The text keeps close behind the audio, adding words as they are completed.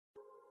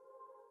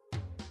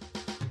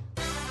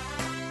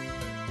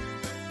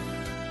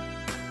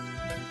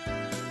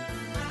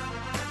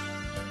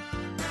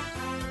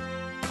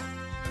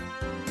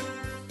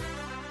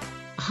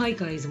Hi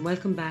guys, and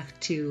welcome back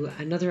to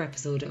another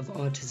episode of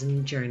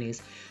Autism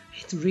Journeys.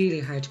 It's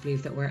really hard to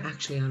believe that we're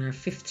actually on our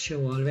 5th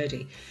show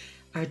already.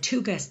 Our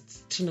two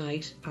guests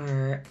tonight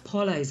are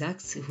Paul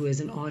Isaacs, who is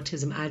an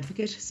autism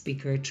advocate,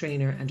 speaker,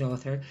 trainer and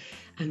author,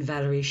 and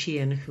Valerie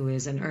Sheehan, who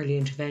is an early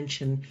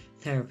intervention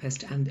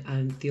therapist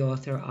and the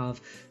author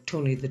of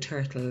Tony the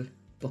Turtle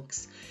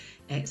books.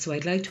 So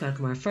I'd like to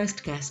welcome our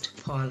first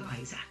guest, Paul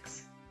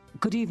Isaacs.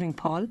 Good evening,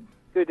 Paul.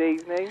 Good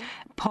evening.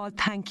 Paul,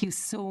 thank you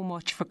so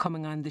much for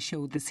coming on the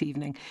show this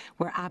evening.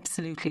 We're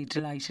absolutely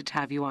delighted to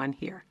have you on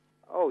here.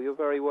 Oh, you're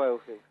very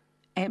welcome.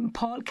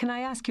 Paul, can I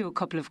ask you a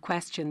couple of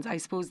questions? I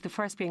suppose the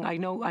first being, I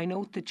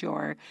note that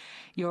you're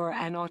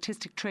an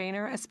autistic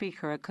trainer, a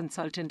speaker, a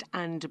consultant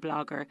and a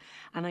blogger.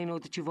 And I know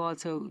that you've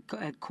also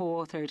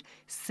co-authored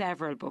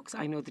several books.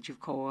 I know that you've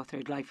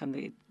co-authored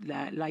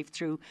Life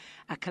Through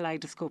a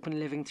Kaleidoscope and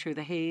Living Through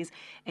the Haze.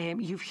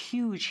 You've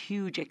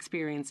huge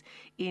experience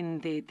in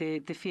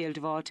the field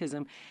of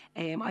autism.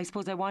 I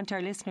suppose I want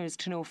our listeners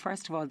to know,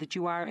 first of all, that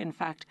you are, in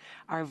fact,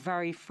 our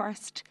very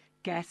first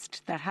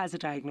guest that has a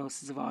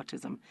diagnosis of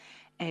autism.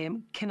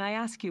 Can I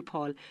ask you,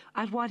 Paul,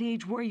 at what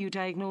age were you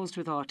diagnosed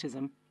with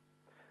autism?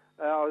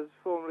 I was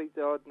formally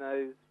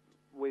diagnosed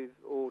with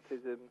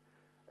autism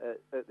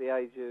at the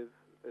age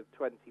of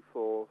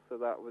 24, so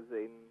that was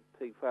in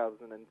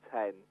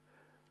 2010.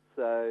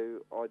 So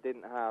I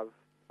didn't have,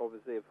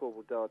 obviously, a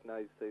formal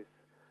diagnosis,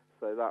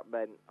 so that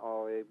meant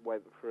I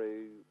went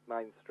through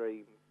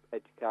mainstream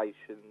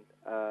education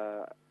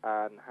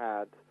and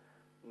had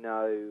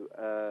no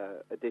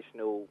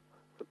additional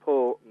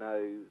support,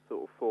 no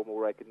sort of formal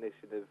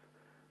recognition of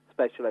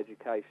special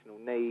educational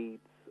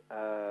needs,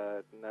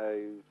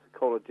 no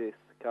psychologists,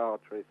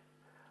 psychiatrists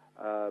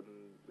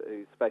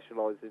who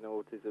specialise in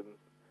autism.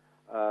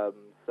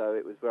 So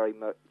it was very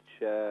much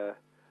a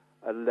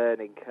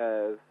learning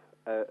curve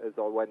as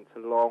I went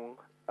along.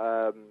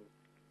 So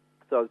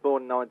I was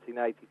born in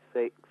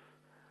 1986.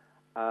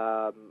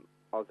 I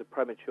was a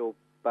premature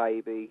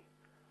baby.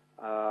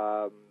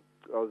 I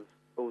was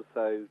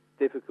also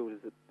difficult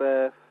as at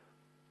birth.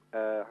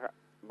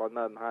 My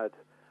mum had,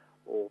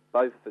 or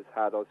both of us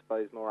had, I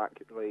suppose more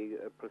accurately,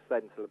 a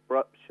placental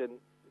abruption,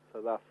 so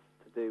that's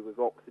to do with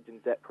oxygen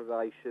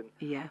deprivation.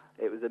 Yeah.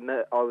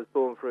 I was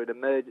born through an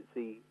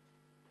emergency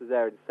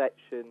caesarean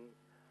section,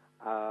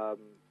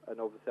 and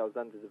obviously I was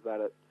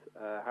underdeveloped,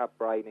 had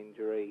brain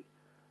injury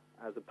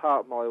as a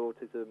part of my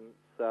autism,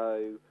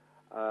 so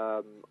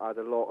I had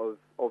a lot of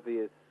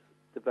obvious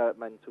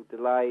developmental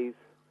delays,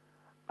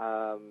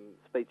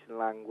 speech and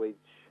language,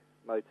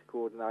 motor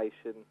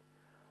coordination.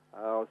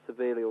 I was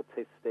severely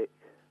autistic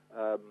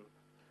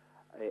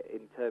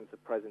in terms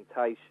of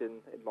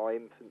presentation in my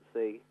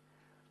infancy,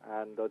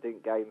 and I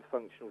didn't gain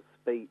functional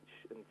speech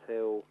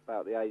until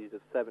about the ages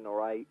of 7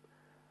 or 8,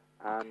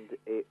 and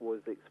it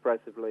was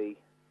expressively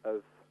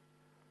of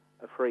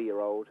a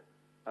 3-year-old.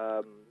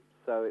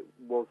 So it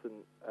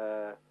wasn't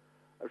a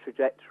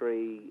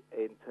trajectory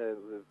in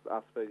terms of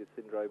Asperger's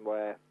syndrome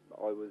where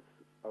I was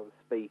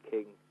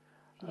speaking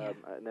at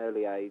an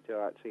early age.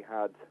 I actually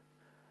had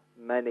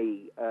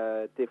many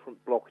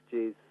different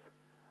blockages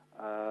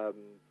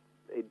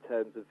in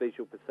terms of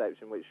visual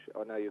perception, which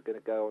I know you're going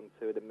to go on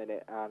to in a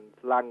minute, and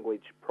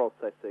language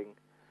processing.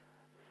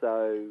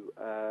 So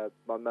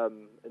my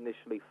mum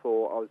initially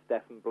thought I was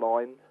deaf and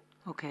blind.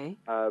 Okay.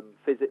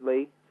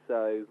 Physically,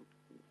 so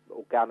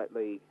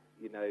organically,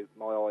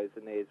 my eyes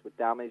and ears were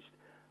damaged.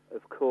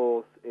 Of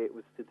course, it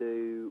was to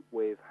do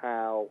with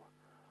how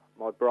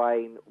my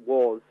brain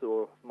was,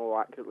 or more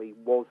accurately,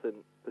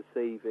 wasn't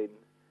perceiving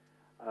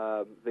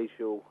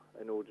visual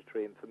and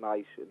auditory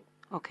information.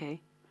 Okay.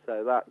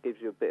 So that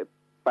gives you a bit of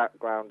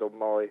background on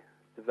my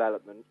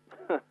development.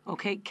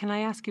 Okay, can I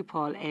ask you,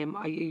 Paul,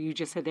 you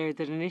just said there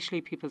that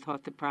initially people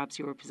thought that perhaps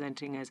you were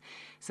presenting as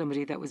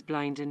somebody that was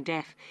blind and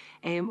deaf.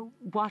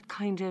 What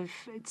kind of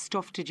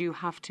stuff did you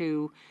have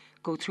to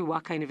go through?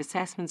 What kind of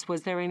assessments?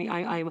 Was there any?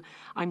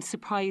 I'm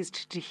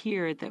surprised to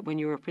hear that when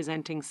you were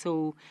presenting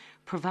so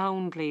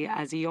profoundly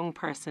as a young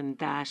person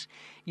that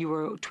you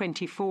were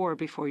 24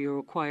 before you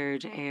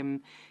acquired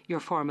your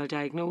formal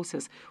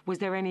diagnosis. Was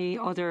there any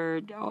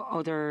other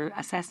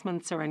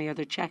assessments or any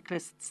other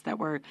checklists that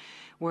were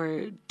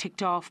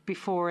ticked off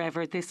before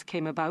ever this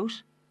came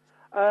about?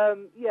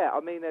 Yeah, I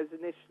mean, there's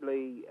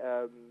initially,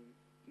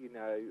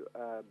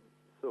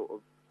 sort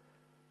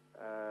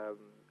of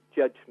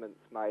judgments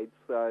made.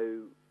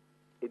 So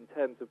in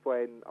terms of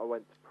when I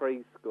went to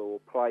preschool,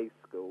 play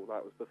school,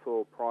 that was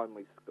before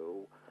primary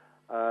school,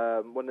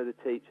 one of the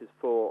teachers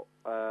thought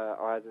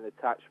I had an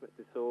attachment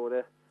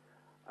disorder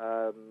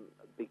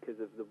because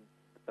of the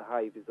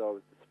behaviours I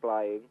was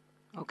displaying.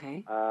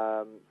 Okay.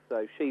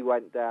 So she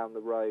went down the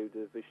road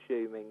of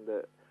assuming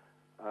that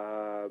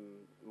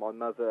my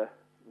mother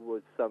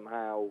was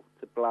somehow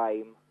to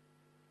blame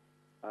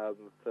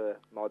for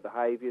my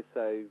behaviour.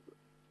 So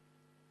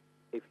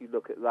if you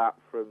look at that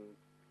from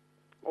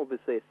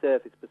obviously a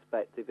surface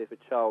perspective, if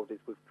a child is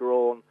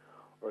withdrawn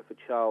or if a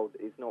child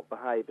is not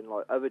behaving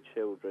like other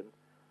children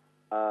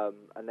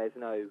and there's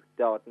no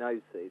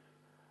diagnosis,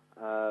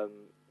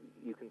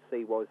 you can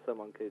see why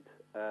someone could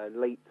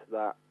leap to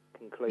that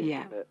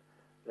conclusion that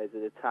there's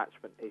an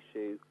attachment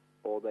issue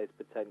or there's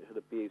potential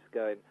abuse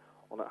going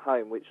on at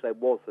home, which there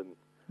wasn't.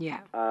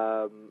 Yeah.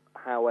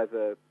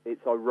 However,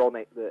 it's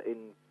ironic that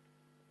in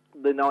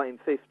the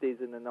 1950s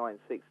and the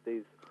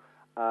 1960s,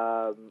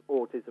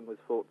 autism was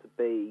thought to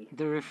be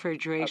the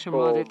refrigerator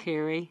mother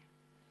theory.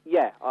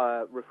 Yeah,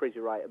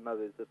 refrigerator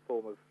mother is a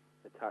form of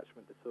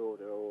attachment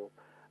disorder,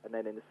 and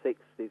then in the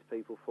 60s,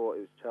 people thought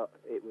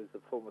it was a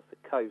form of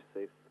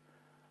psychosis,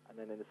 and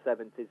then in the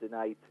 70s and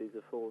 80s,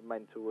 a form of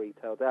mental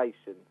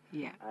retardation.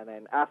 Yeah. And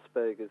then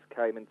Asperger's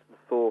came into the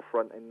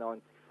forefront in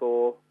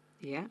 '94.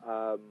 Yeah.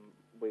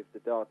 With the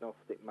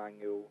diagnostic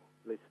manual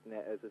listing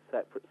it as a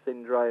separate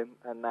syndrome,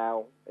 and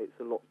now it's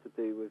a lot to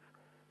do with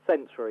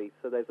sensory.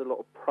 So there's a lot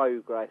of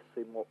progress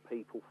in what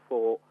people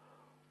thought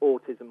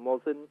autism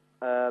wasn't.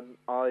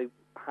 I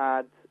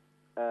had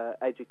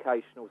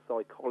educational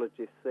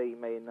psychologists see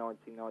me in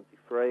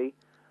 1993.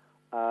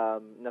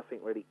 Nothing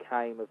really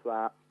came of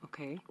that.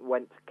 Okay.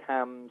 Went to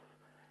CAMS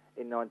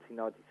in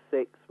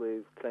 1996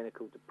 with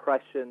clinical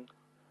depression,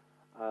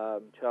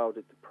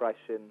 childhood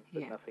depression,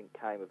 but nothing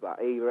came of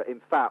that either.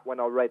 In fact, when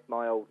I read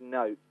my old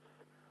notes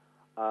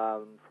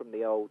from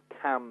the old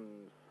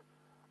CAMS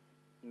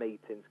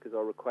meetings, because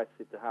I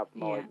requested to have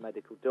my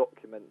medical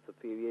documents a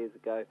few years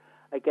ago,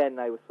 again,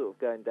 they were sort of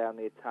going down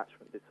the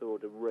attachment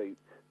disorder route.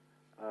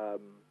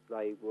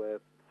 They were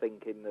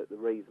thinking that the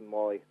reason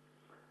why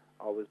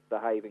I was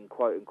behaving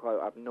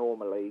quote-unquote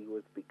abnormally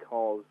was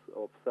because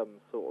of some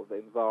sort of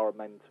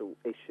environmental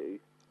issue.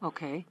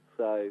 Okay.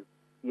 So,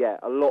 yeah,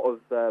 a lot of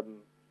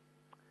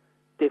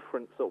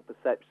different sort of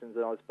perceptions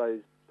and I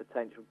suppose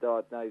potential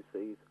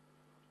diagnoses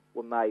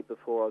were made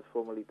before I was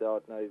formally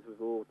diagnosed with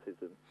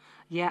autism.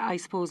 Yeah, I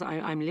suppose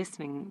I'm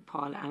listening,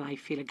 Paul, and I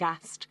feel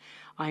aghast.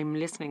 I'm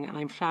listening and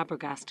I'm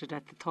flabbergasted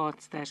at the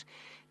thoughts that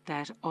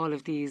all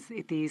of these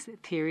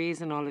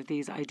theories and all of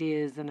these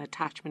ideas and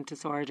attachment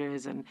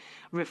disorders and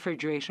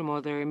refrigeration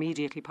mother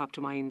immediately popped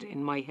to mind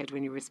in my head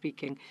when you were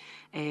speaking.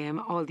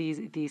 All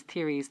these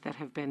theories that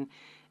have been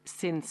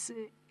since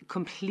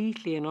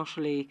completely and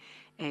utterly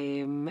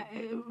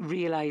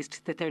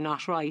realised that they're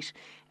not right,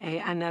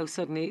 and now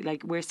suddenly,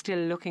 like, we're still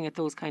looking at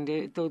those kind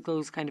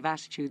of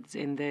attitudes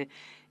in the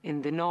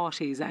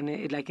noughties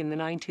and like in the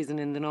 90s and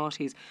in the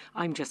noughties.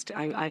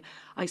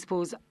 I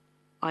suppose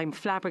I'm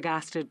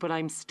flabbergasted, but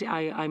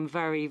I'm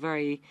very,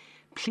 very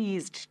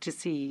pleased to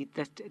see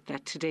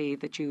that today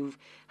that you've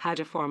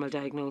had a formal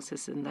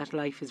diagnosis and that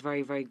life is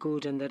very, very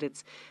good and that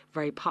it's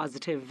very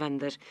positive and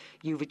that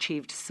you've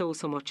achieved so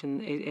much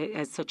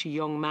as such a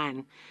young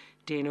man.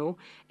 Do you know?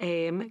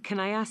 Can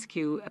I ask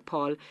you,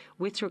 Paul,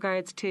 with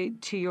regards to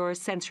your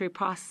sensory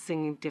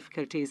processing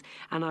difficulties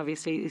and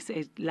obviously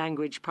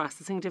language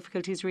processing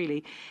difficulties,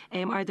 really,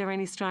 are there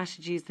any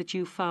strategies that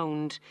you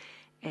found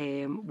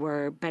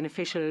were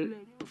beneficial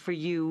for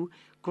you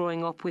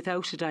growing up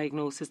without a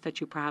diagnosis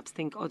that you perhaps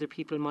think other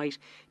people might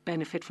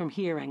benefit from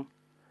hearing?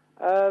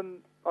 I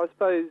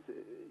suppose,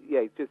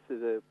 just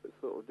as a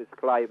sort of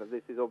disclaimer,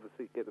 this is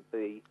obviously going to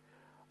be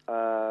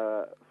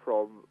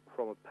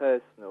from a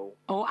personal.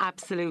 Oh,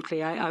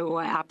 absolutely!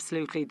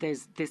 Absolutely.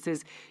 This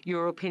is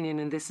your opinion,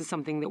 and this is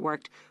something that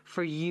worked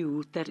for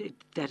you. That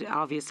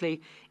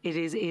obviously it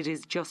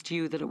is just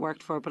you that it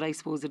worked for. But I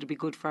suppose it'd be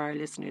good for our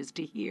listeners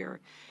to hear.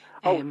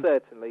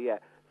 Certainly, yeah.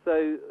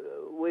 So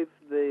with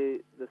the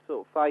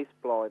sort of face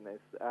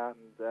blindness and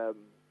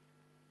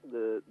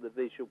the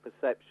visual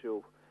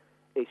perceptual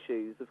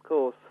issues, of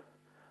course,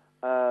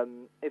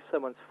 if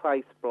someone's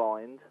face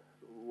blind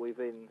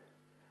within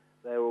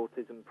their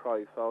autism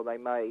profile, they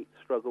may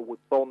struggle with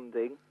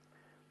bonding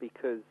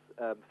because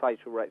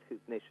facial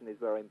recognition is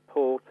very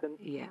important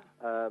in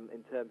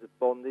terms of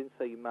bonding.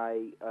 So you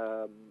may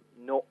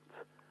not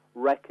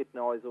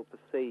recognise or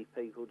perceive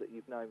people that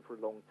you've known for a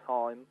long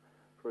time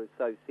for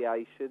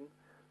association.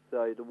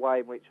 So the way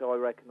in which I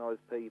recognise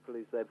people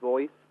is their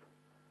voice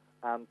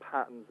and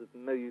patterns of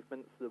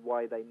movements, the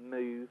way they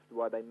move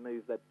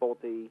their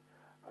body,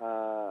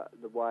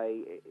 the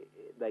way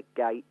their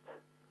gait,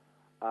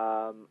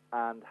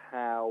 and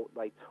how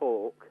they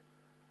talk.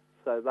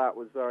 So that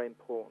was very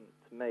important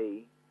to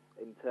me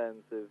in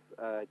terms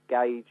of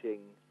gauging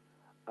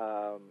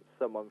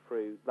someone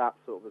through that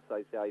sort of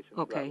association.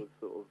 Okay. That was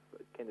sort of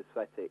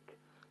kinesthetic,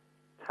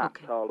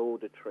 tactile,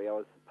 auditory,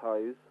 I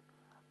suppose.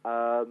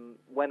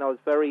 When I was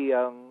very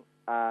young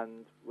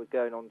and we're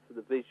going on to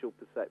the visual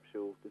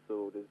perceptual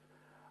disorders,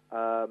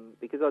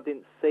 because I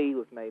didn't see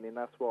with meaning,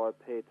 that's why I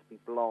appeared to be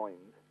blind.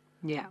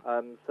 Yeah.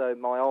 So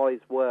my eyes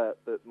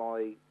worked, but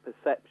my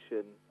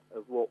perception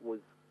of what was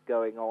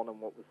going on and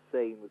what was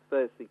seen was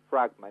firstly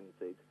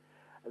fragmented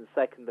and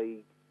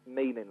secondly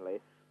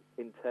meaningless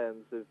in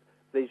terms of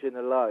vision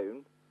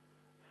alone.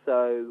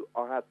 So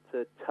I had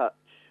to touch,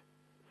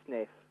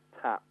 sniff,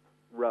 tap,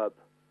 rub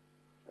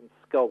and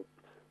sculpt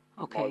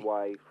my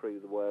way through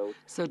the world.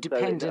 So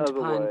dependent in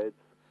other words,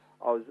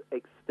 I was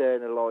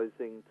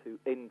externalising to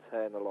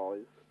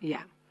internalise.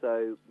 Yeah.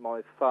 So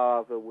my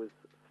father was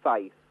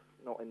face,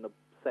 not in the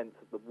sense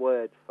of the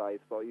word face,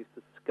 but I used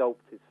to sculpt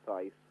his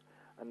face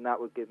and that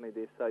would give me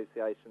the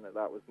association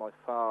that was my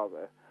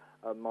father.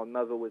 My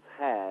mother was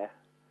hair,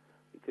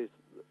 because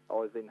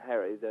I've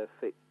inherited her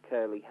thick,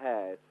 curly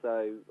hair,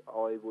 so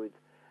I would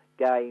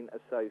gain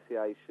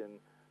association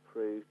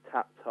through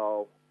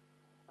tactile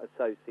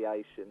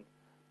association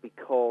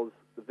because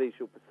the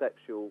visual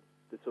perceptual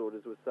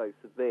disorders were so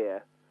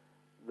severe.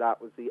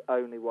 That was the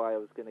only way I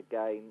was going to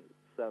gain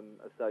some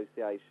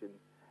association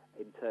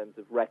in terms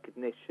of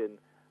recognition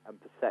and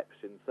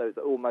perception. So it's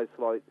almost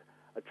like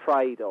a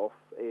trade-off.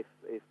 If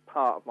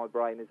part of my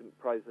brain isn't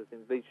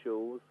processing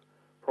visuals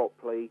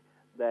properly,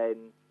 then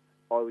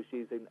I was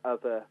using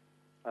other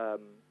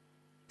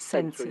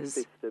sensory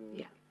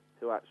systems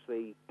to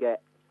actually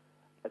get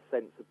a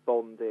sense of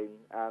bonding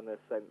and a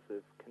sense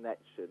of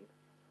connection.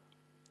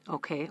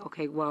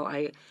 Okay. Well,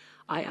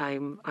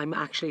 I'm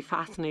actually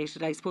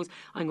fascinated. I suppose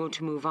I'm going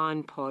to move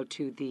on, Paul,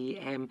 to the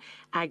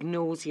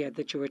agnosia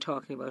that you were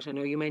talking about. I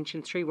know you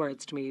mentioned 3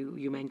 words to me.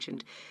 You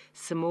mentioned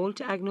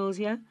semolt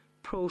agnosia,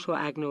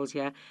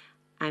 proto-agnosia,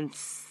 and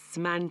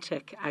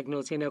semantic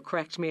agnosia. Now,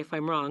 correct me if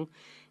I'm wrong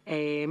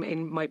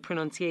in my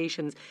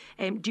pronunciations.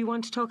 Do you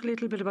want to talk a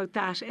little bit about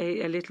that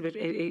in a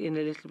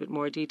little bit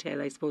more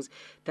detail? I suppose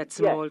that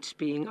semolt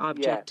being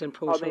object and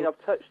proto. I mean,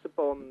 I've touched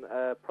upon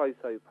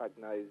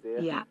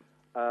prosopagnosia. Yeah.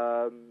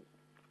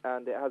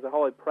 And it has a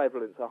high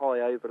prevalence, a high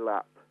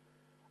overlap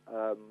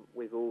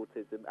with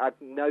autism.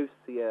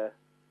 Agnosia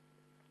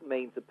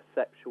means a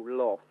perceptual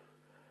loss.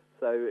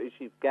 So, as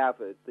you've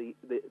gathered,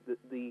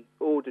 the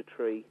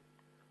auditory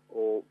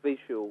or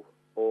visual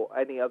or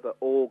any other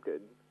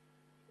organ,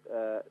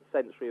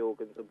 sensory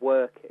organs are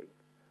working,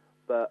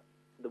 but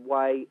the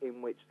way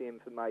in which the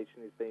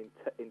information is being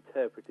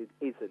interpreted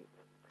isn't.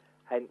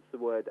 Hence the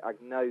word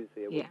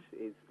agnosia, which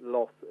is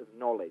loss of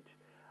knowledge.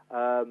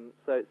 So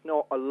it's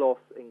not a loss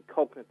in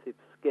cognitive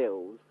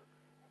skills,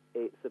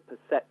 it's a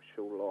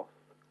perceptual loss.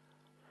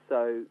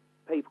 So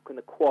people can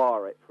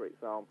acquire it, for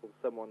example.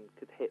 Someone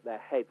could hit their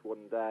head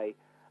one day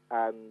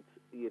and,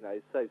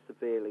 so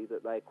severely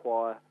that they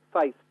acquire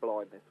face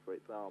blindness, for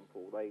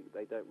example.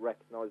 They don't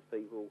recognise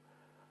people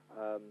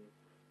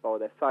by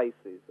their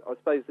faces. I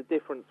suppose the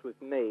difference with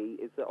me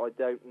is that I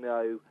don't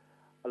know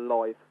a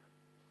life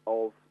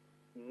of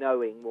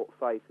knowing what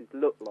faces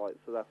look like,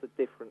 so that's a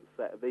different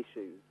set of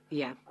issues.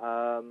 Yeah.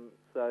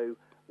 So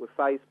with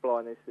face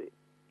blindness,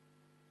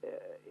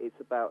 it's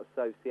about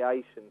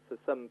association. So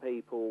some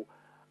people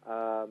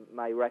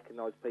may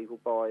recognise people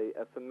by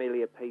a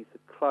familiar piece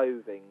of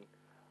clothing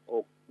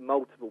or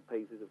multiple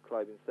pieces of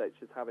clothing, such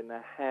as having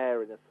their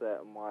hair in a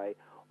certain way,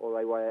 or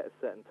they wear a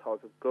certain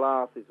type of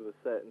glasses with a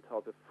certain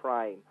type of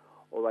frame,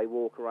 or they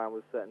walk around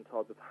with a certain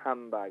type of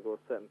handbag or a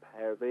certain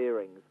pair of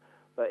earrings.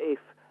 But if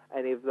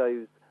any of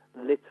those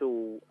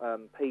little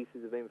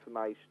pieces of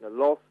information are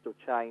lost or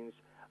changed,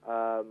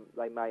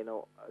 they may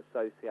not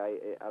associate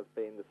it as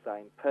being the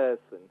same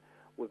person.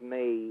 With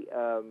me,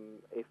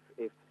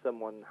 if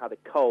someone had a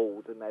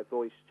cold and their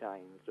voice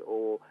changed,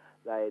 or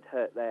they had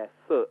hurt their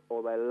foot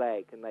or their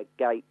leg and their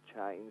gait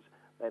changed,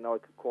 then I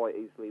could quite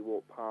easily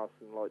walk past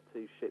them like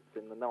 2 ships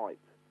in the night.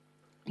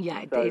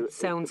 Yeah, so it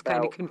sounds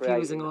kind of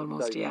confusing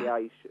almost,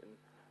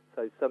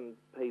 So some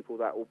people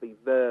that will be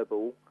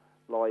verbal,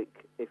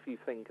 like if you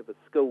think of a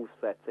school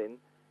setting,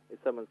 if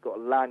someone's got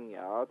a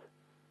lanyard,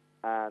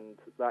 and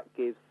that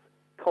gives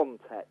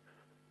context,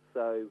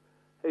 so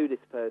who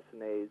this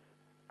person is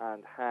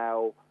and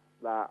how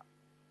that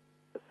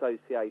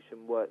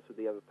association works with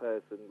the other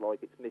person,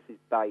 like it's Mrs.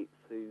 Bates,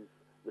 who's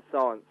the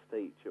science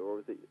teacher, or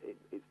is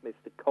it's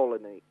Mr.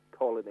 Colony,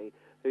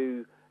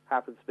 who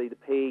happens to be the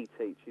PE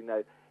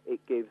teacher. It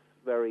gives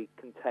very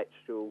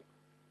contextual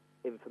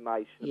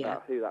information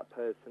about who that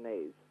person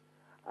is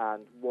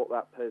and what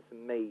that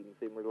person means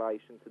in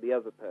relation to the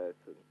other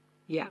person.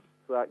 Yeah.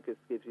 So that just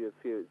gives you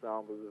a few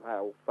examples of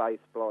how face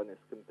blindness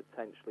can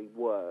potentially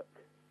work.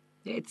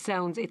 It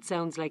sounds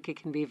like it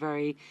can be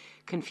very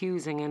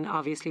confusing and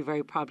obviously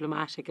very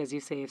problematic, as you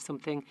say. If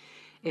something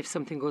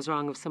goes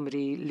wrong, if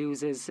somebody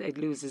loses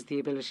the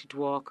ability to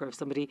walk, or if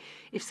somebody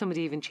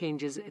even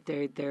changes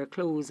their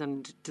clothes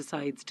and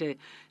decides to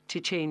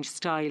change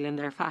style in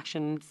their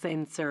fashion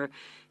sense, or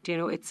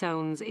it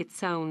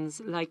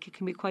sounds like it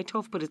can be quite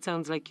tough. But it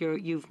sounds like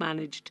you've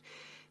managed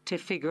to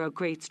figure out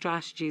great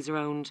strategies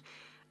around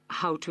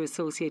how to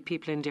associate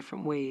people in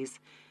different ways.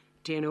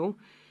 Do you know?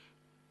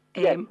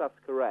 Yes, that's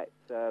correct.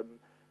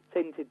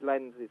 Tinted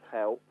lenses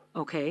help.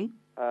 Okay.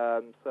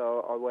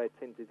 So I wear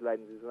tinted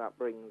lenses, and that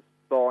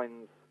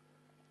binds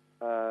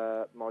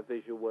my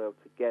visual world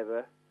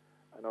together.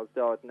 And I was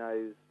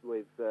diagnosed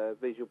with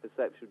visual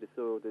perceptual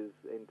disorders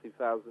in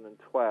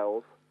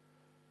 2012.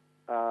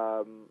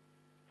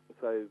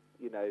 So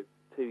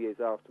 2 years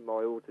after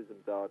my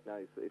autism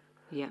diagnosis.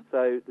 Yeah.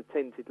 So the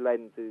tinted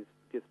lenses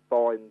just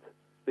bind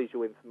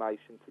visual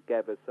information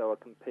together, so I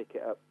can pick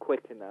it up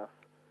quick enough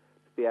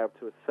be able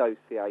to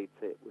associate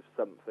it with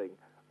something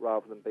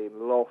rather than being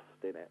lost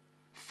in it.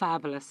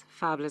 Fabulous.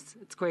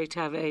 It's great to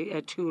have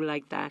a tool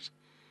like that.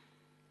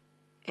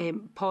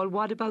 Paul,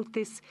 what about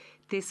this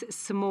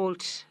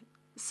semolt,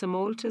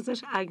 is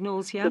it?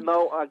 Agnosia?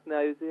 Semolt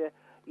agnosia,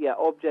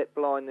 object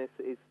blindness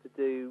is to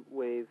do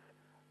with,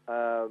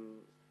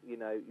 you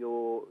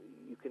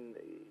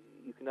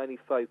can only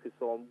focus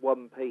on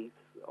one piece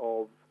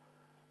of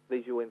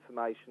visual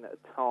information at a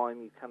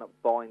time. You cannot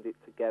bind it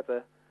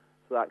together.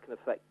 So that can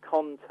affect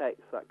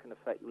context, that can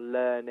affect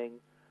learning,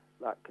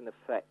 that can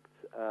affect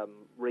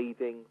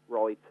reading,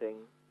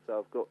 writing. So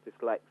I've got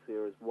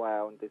dyslexia as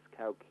well and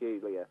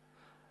dyscalculia.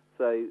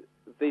 So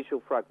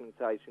visual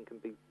fragmentation can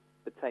be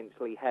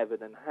potentially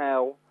heaven and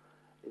hell.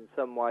 In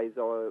some ways,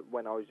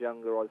 when I was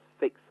younger, I was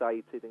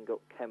fixated and got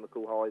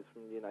chemical highs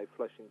from,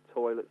 flushing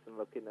toilets and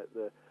looking at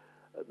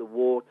the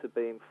water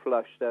being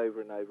flushed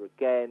over and over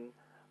again,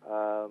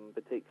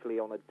 particularly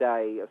on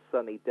a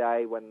sunny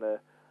day when the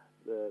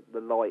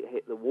light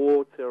hit the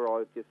water.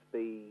 I'd just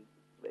be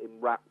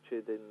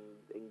enraptured and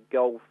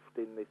engulfed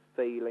in this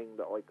feeling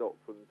that I got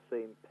from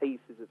seeing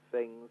pieces of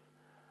things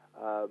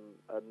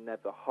and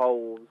never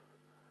wholes.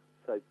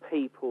 So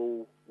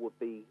people would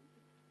be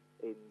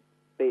in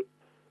bits,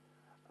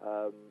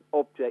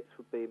 objects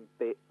would be in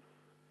bits,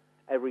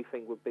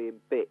 everything would be in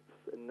bits,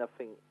 and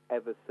nothing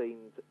ever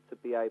seemed to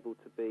be able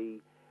to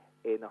be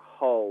in a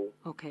whole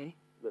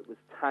that was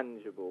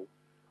tangible.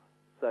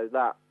 So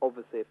that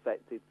obviously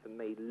affected, for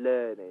me,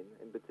 learning,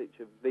 in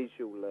particular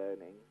visual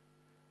learning.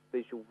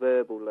 Visual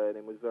verbal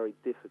learning was very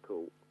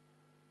difficult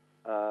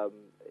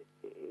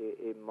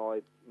in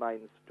my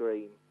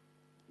mainstream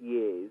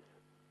years.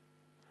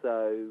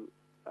 So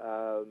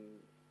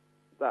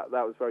that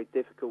was very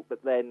difficult.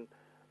 But then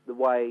the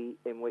way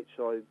in which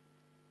I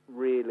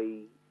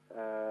really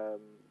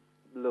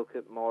look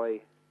at my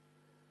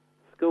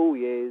school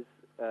years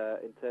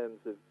in terms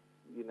of,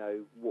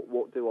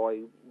 what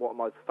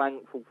am I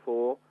thankful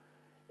for?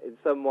 In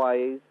some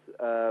ways,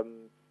 I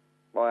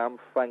am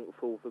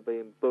thankful for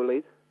being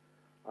bullied.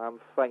 I am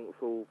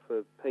thankful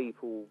for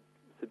people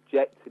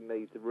subjecting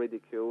me to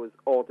ridicule, as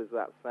odd as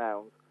that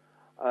sounds,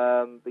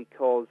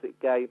 because it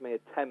gave me a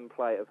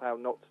template of how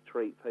not to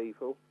treat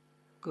people.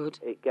 Good.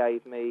 It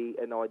gave me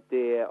an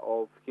idea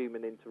of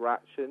human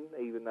interaction,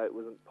 even though it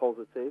wasn't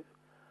positive.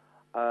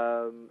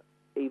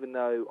 Even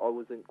though I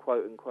wasn't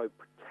quote-unquote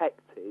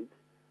protected,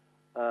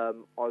 I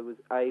was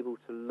able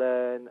to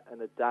learn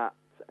and adapt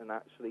and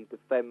actually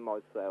defend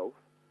myself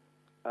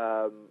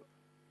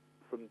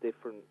from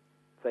different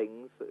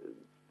things,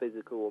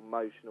 physical or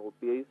emotional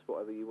abuse,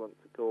 whatever you want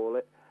to call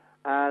it.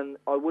 And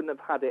I wouldn't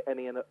have had it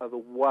any other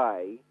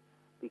way,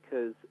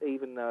 because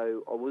even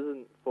though I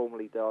wasn't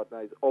formally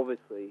diagnosed,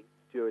 obviously,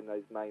 during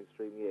those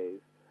mainstream years,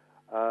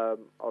 I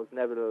was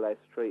nevertheless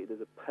treated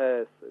as a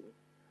person,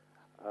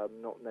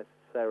 not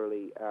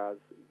necessarily as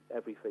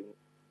everything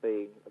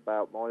being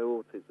about my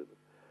autism.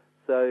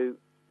 So,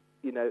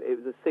 it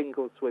was a sink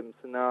or swim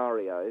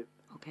scenario,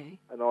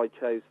 and I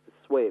chose to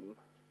swim,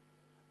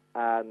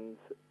 and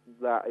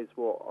that is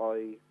what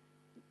I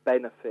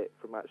benefit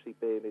from actually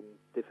being in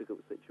difficult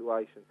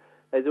situations.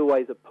 There's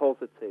always a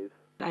positive.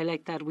 I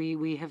like that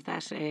we have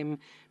that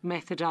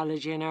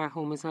methodology in our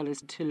home as well,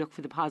 as to look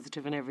for the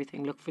positive in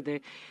everything, look for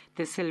the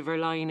silver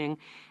lining.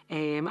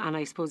 And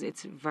I suppose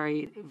it's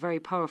very, very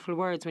powerful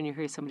words when you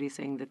hear somebody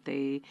saying that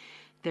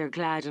they're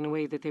glad in a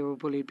way that they were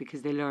bullied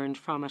because they learned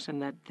from it,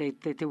 and that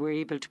they were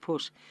able to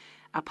put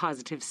a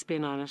positive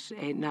spin on it.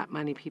 Not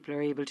many people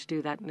are able to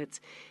do that, and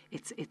it's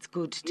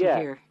good to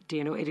hear.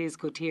 It is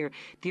good to hear.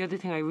 The other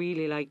thing I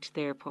really liked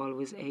there, Paul,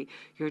 was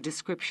your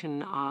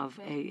description of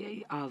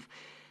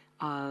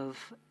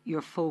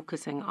your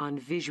focusing on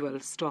visual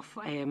stuff.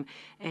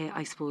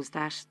 I suppose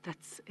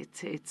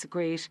it's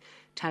great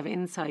to have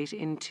insight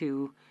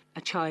into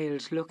a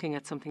child looking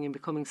at something and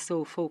becoming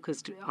so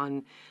focused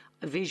on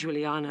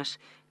visually on it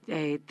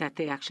that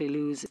they actually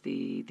lose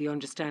the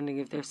understanding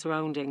of their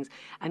surroundings.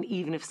 And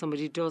even if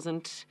somebody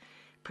doesn't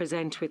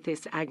present with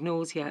this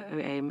agnosia,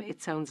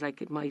 it sounds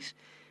like it might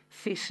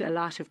fit a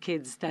lot of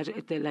kids,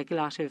 like a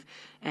lot of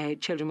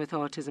children with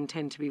autism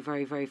tend to be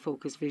very, very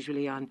focused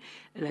visually on,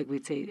 like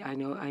we'd say,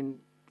 I'm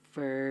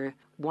for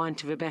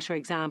want of a better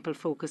example,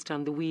 focused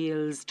on the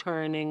wheels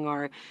turning,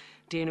 or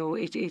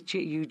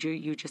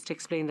you just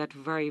explained that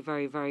very,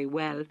 very, very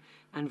well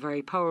and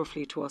very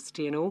powerfully to us.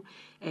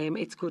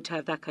 It's good to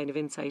have that kind of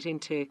insight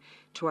into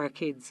our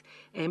kids.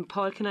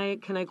 Paul, can I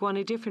go on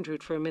a different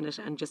route for a minute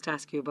and just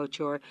ask you about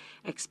your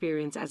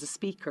experience as a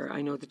speaker?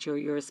 I know that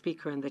you're a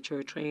speaker, and that you're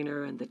a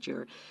trainer, and that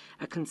you're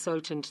a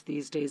consultant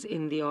these days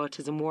in the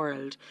autism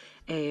world.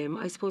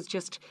 I suppose,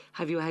 just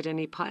have you had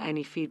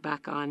any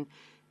feedback on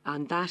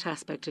that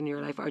aspect in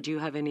your life, or do you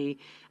have any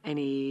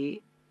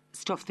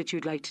stuff that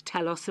you'd like to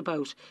tell us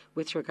about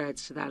with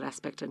regards to that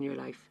aspect in your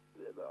life?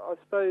 I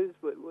suppose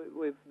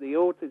with the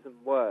autism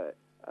work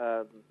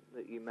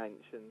that you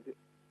mentioned,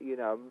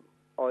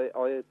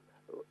 I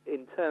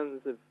in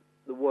terms of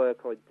the work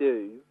I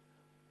do,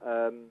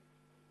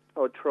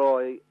 I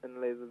try and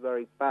live a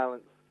very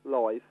balanced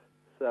life.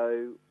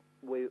 So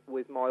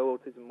with my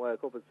autism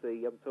work,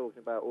 obviously I'm talking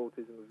about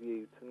Autism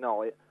Review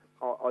tonight,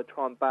 I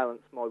try and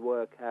balance my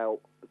work out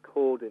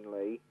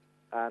accordingly,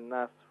 and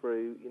that's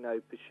through,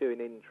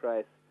 pursuing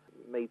interests,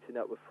 meeting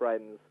up with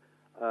friends,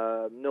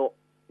 not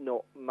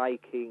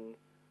making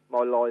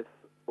my life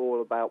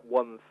all about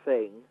one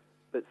thing,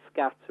 but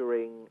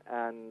scattering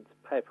and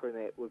peppering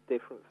it with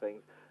different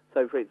things.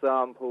 So, for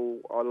example,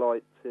 I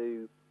like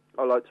to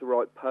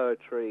write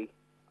poetry.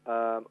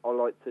 I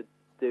like to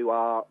do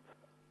art.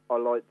 I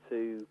like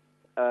to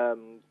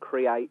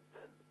create,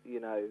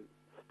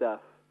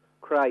 stuff.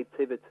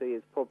 Creativity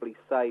has probably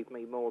saved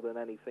me more than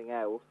anything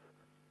else.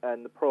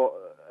 And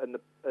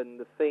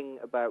the thing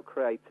about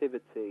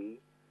creativity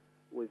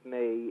with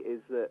me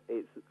is that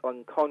it's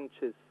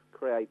unconscious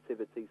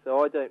creativity.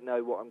 So I don't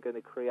know what I'm going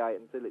to create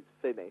until it's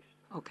finished.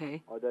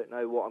 Okay. I don't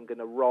know what I'm going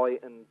to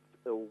write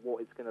or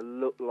what it's going to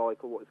look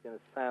like or what it's going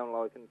to sound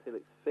like until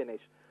it's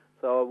finished.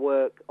 So I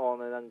work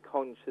on an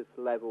unconscious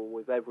level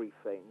with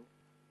everything,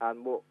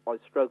 and what I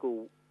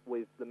struggle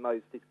with the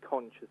most is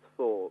conscious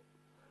thought,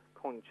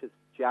 conscious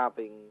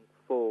jabbing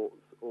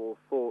thoughts, or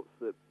thoughts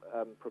that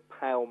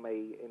propel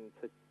me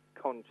into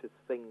conscious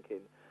thinking.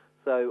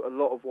 So a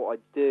lot of what I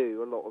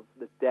do, a lot of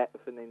the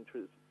depth and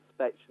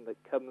introspection that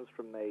comes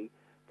from me,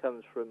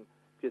 comes from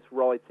just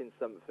writing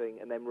something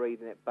and then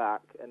reading it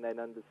back and then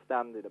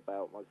understanding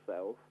about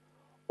myself,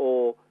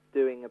 or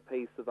doing a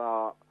piece of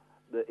art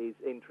that is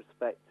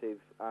introspective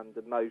and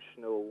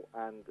emotional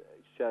and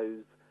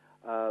shows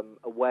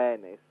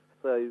awareness.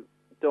 So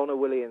Donna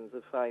Williams,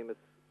 a famous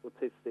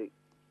autistic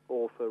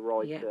author,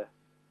 writer,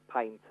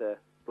 painter,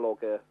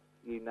 blogger,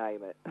 you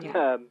name it,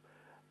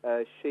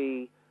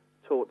 she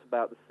talked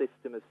about the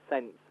system of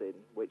sensing,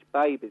 which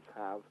babies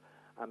have,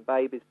 and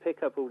babies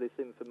pick up all this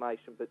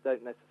information but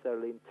don't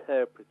necessarily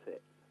interpret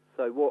it.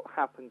 So what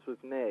happens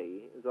with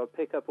me is I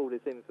pick up all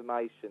this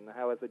information,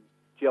 however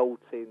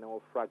jolting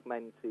or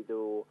fragmented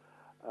or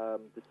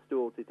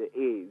distorted it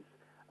is,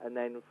 and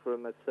then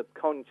from a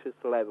subconscious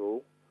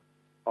level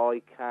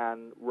I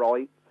can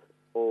write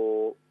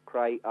or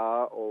create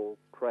art or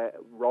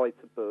write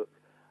a book,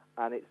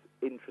 and it's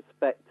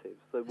introspective.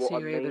 So what I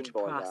mean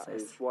by that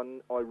is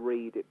when I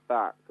read it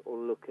back or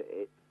look at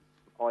it,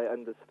 I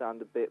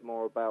understand a bit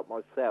more about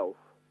myself.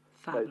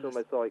 Fabulous. So it's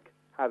almost like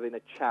having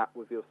a chat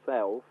with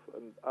yourself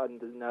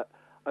and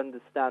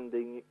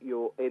understanding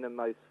your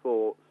innermost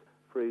thoughts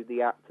through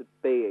the act of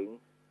being.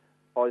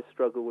 I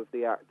struggle with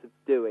the act of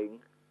doing.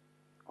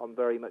 I'm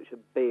very much a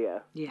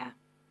beer,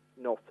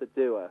 not a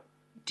doer.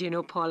 Do you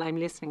know, Paul, I'm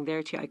listening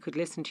there to you. I could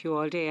listen to you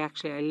all day,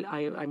 actually.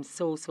 I'm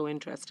so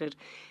interested.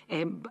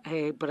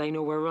 But I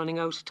know we're running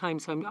out of time,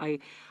 so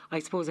I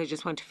suppose I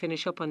just want to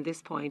finish up on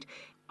this point.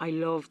 I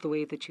love the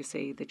way that you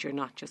say that you're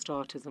not just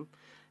autism.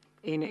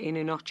 In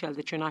a nutshell,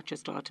 that you're not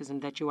just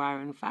autism, that you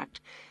are, in fact,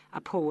 a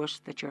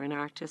poet, that you're an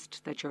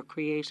artist, that you're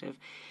creative,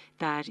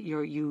 that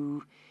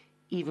you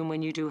even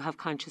when you do have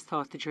conscious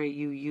thought, that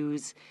you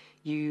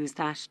use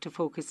that to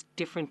focus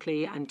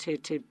differently and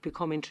to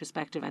become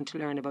introspective and to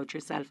learn about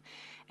yourself.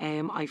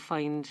 I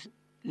find,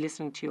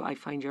 listening to you, I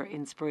find you're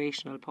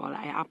inspirational, Paul.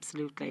 I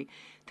absolutely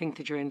think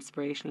that you're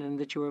inspirational and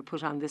that you were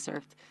put on this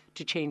earth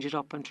to change it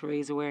up and to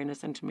raise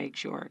awareness and to make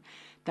sure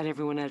that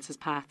everyone else's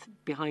path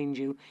behind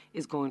you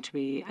is going to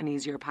be an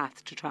easier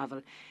path to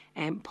travel.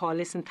 Paul,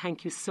 listen,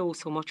 thank you so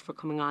much for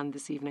coming on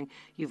this evening.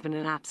 You've been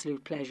an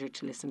absolute pleasure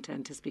to listen to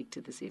and to speak to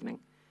this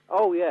evening.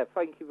 Oh, yeah,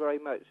 thank you very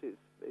much.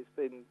 It's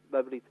been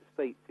lovely to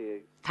speak to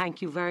you.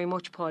 Thank you very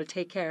much, Paul.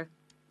 Take care.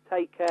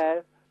 Take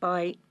care.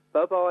 Bye.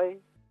 Bye-bye.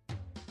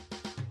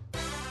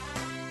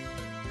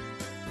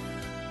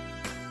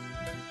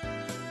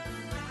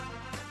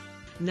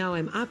 Now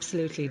I'm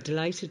absolutely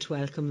delighted to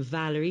welcome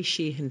Valerie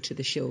Sheehan to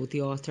the show,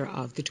 the author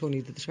of the Tony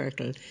the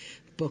Turtle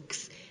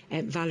books.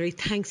 Valerie,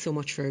 thanks so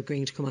much for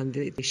agreeing to come on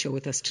the show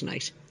with us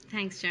tonight.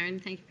 Thanks, Sharon.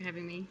 Thank you for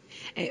having me.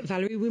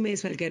 Valerie, we may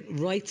as well get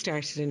right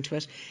started into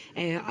it.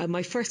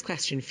 My first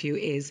question for you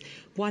is,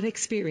 what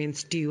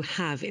experience do you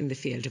have in the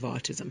field of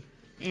autism?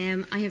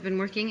 I have been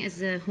working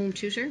as a home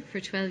tutor for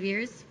 12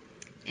 years.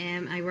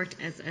 I worked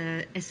as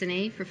a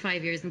SNA for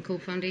 5 years in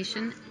Cope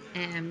Foundation,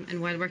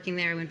 and while working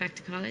there I went back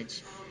to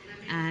college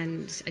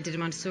and I did a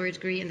Montessori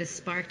degree, and this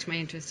sparked my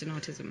interest in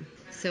autism.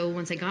 So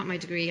once I got my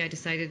degree, I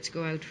decided to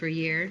go out for a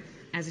year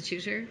as a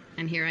tutor,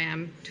 and here I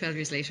am 12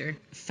 years later.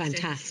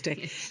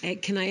 Fantastic.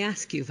 Can I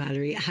ask you,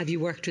 Valerie, have you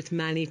worked with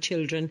many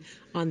children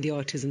on the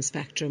autism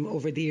spectrum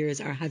over the years,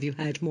 or have you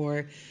had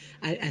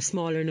a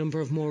smaller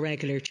number of more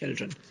regular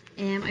children?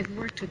 I've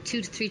worked with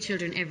 2 to 3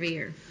 children every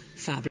year.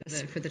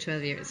 Fabulous. For the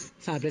 12 years.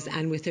 Fabulous.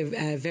 And with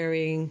a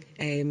varying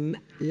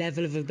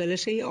level of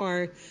ability,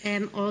 or?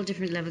 All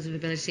different levels of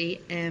ability,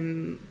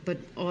 but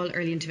all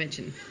early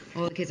intervention.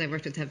 All the kids I've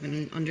worked with have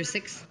been under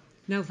 6.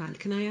 Now, Val,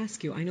 can I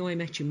ask you, I know I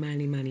met you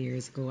many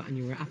years ago and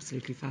you were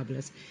absolutely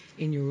fabulous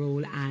in your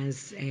role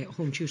as a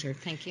home tutor.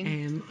 Thank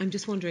you. I'm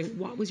just wondering,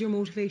 what was your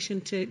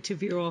motivation to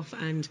veer off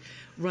and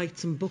write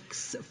some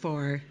books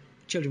for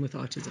children with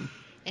autism?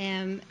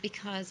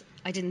 Because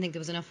I didn't think there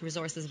was enough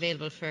resources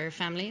available for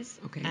families.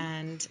 Okay.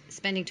 And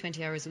spending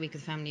 20 hours a week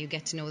with family, you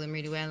get to know them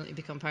really well, you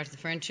become part of the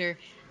furniture.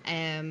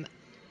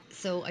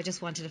 So I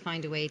just wanted to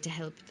find a way to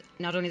help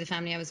not only the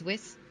family I was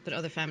with, but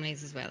other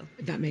families as well.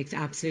 That makes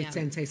absolute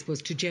sense, I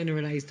suppose, to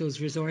generalise those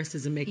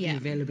resources and make them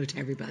available to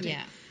everybody.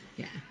 Yeah.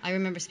 Yeah. I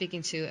remember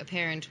speaking to a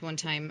parent one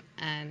time,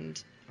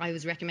 and I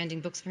was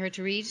recommending books for her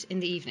to read in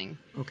the evening.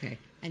 Okay.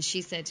 And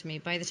she said to me,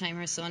 by the time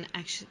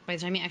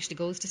he actually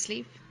goes to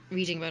sleep,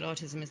 reading about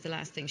autism is the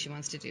last thing she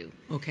wants to do.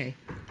 Okay.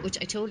 Which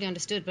I totally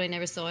understood, but I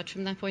never saw it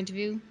from that point of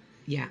view.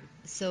 Yeah.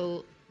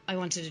 So I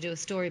wanted to do a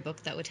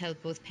storybook that would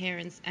help both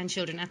parents and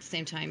children at the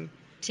same time.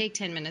 Take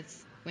 10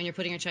 minutes when you're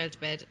putting your child to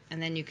bed,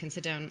 and then you can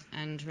sit down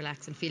and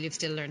relax and feel you've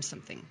still learned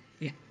something.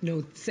 Yeah.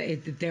 No,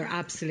 they're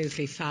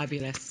absolutely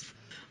fabulous.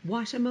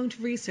 What amount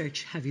of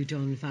research have you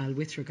done, Val,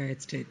 with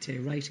regards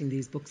to writing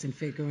these books and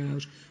figuring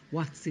out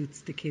what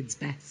suits the kids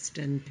best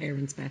and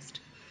parents best?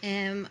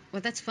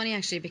 Well, that's funny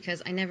actually,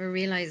 because I never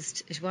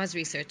realised it was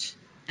research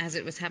as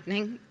it was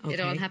happening. Okay. It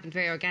all happened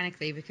very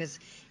organically because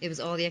it was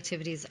all the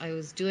activities I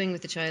was doing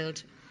with the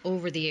child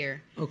over the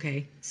year.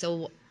 Okay.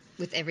 So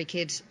with every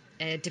kid,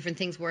 different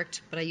things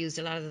worked, but I used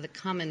a lot of the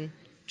common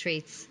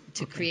traits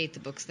to create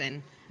the books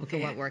then for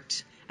what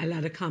worked. A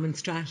lot of common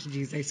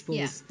strategies, I suppose.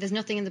 Yeah, there's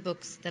nothing in the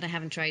books that I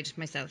haven't tried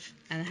myself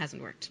and it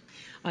hasn't worked.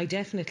 I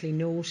definitely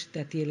note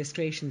that the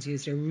illustrations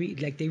used are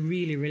they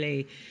really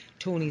relay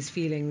Tony's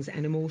feelings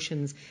and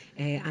emotions,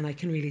 and I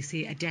can really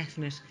see a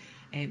definite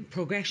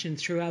progression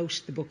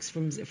throughout the books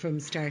from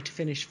start to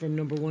finish, from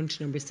number 1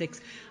 to number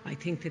 6. I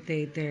think that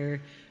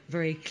they're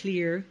very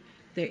clear.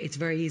 It's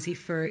very easy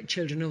for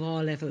children of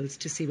all levels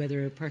to see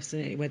whether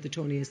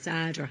Tony is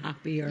sad or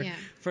happy or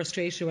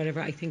frustrated or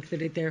whatever. I think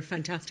that they're a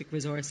fantastic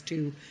resource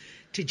to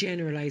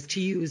generalise,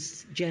 to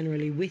use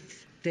generally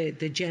with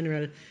the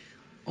general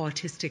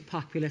autistic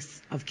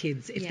populace of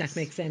kids, if that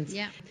makes sense.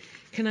 Yeah.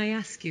 Can I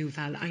ask you,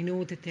 Val, I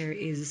know that there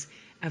is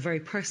a very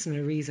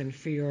personal reason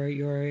for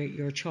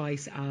your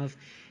choice of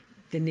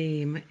the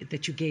name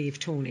that you gave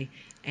Tony.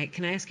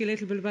 Can I ask you a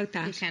little bit about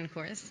that? You can, of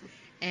course.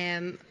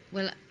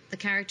 Well, the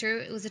character,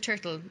 it was a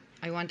turtle.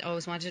 I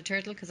always wanted a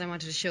turtle because I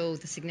wanted to show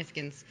the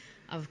significance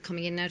of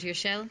coming in and out of your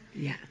shell.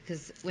 Yeah.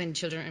 Because when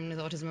children with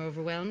autism are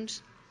overwhelmed,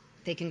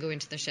 they can go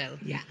into their shell.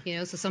 Yeah. You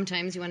know, so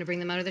sometimes you want to bring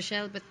them out of their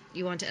shell, but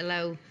you want to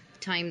allow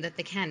time that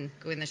they can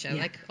go in their shell,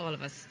 like all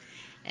of us.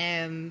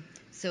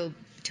 So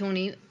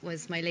Tony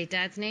was my late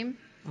dad's name.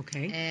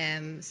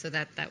 Okay. So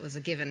that was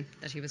a given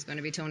that he was going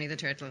to be Tony the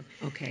turtle.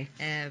 Okay.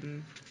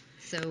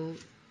 So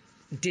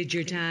Did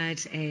your dad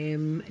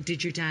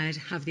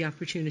have the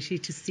opportunity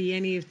to see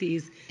any of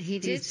these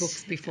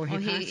books before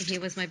he passed? He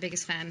was my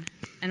biggest fan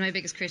and my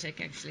biggest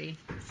critic, actually.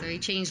 So he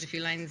changed a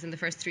few lines in the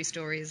first 3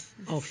 stories.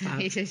 Oh,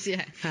 fab. He did,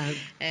 yeah. Fab.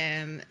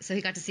 So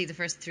he got to see the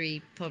first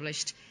 3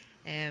 published.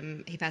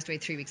 He passed away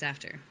 3 weeks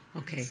after.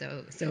 Okay.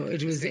 So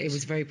it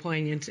was very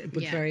poignant,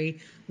 but very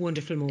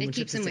wonderful moment. It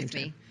keeps at the him same with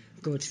time. me.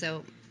 Good.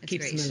 So it's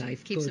keeps great. him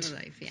alive. Keeps Good. him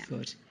alive. Yeah.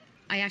 Good.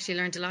 I actually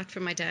learned a lot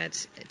from my dad,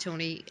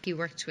 Tony. He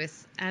worked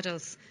with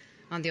adults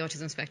on the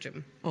autism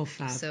spectrum. Oh,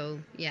 fab. So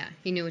yeah,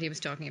 he knew what he was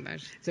talking about.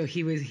 So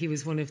he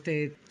was one of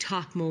the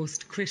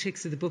topmost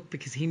critics of the book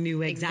because he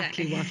knew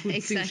exactly what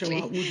would suit or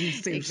what wouldn't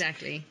suit.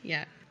 Exactly.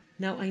 Yeah.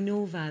 Now, I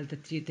know, Val,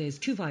 that there's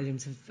 2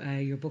 volumes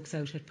of your books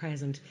out at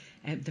present.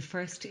 The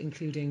first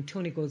including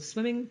Tony Goes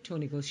Swimming,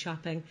 Tony Goes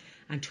Shopping,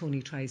 and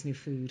Tony Tries New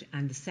Food.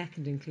 And the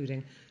second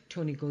including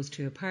Tony Goes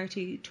to a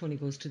Party, Tony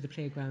Goes to the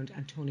Playground,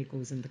 and Tony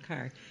Goes in the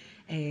Car.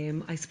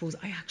 I suppose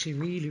I actually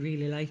really,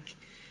 really like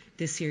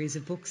this series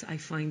of books. I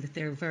find that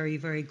they're very,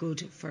 very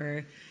good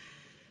for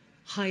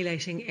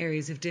highlighting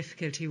areas of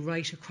difficulty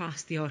right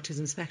across the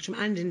autism spectrum,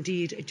 and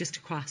indeed just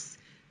across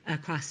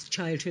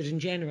childhood in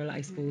general,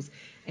 I suppose.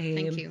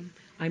 Thank you.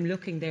 I'm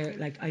looking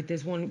there,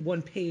 there's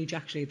one page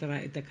actually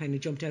that kind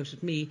of jumped out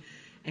at me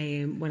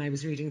when I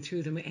was reading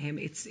through them.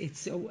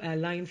 It's a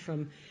line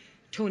from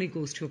Tony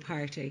Goes to a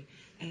Party.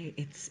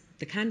 It's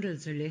the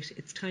candles are lit,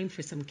 it's time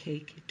for some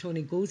cake.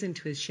 Tony goes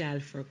into his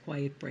shell for a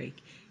quiet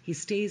break. He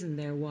stays in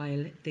there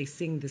while they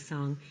sing the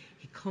song.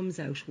 He comes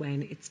out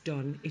when it's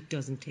done. It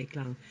doesn't take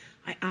long.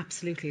 I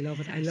absolutely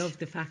love it. I love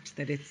the fact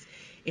that it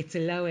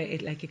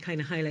kind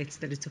of highlights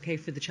that it's okay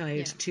for the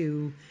child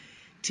to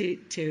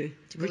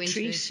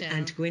retreat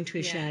and to go into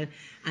his shell,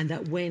 and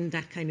that when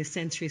that kind of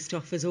sensory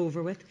stuff is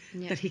over with,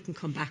 that he can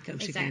come back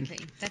out again.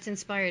 Exactly. That's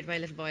inspired by a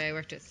little boy I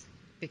worked with,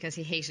 because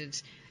he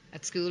hated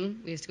at school.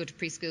 We used to go to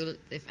preschool.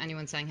 If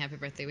anyone sang happy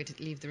birthday, we'd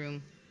leave the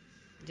room.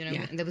 You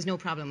know, and there was no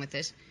problem with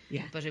it.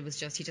 Yeah. But it was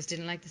just, he just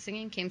didn't like the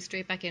singing, came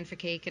straight back in for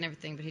cake and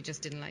everything, but he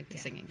just didn't like the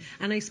singing.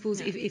 And I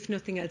suppose if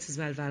nothing else as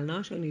well, Val,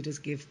 not only does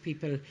it give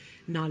people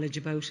knowledge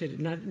about it,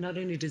 not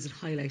only does it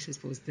highlight, I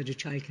suppose, that a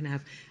child can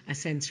have a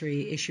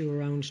sensory issue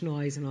around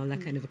noise and all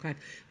that kind of a crack,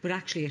 but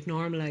actually it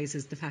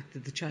normalises the fact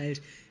that the child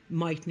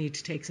might need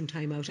to take some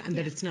time out, and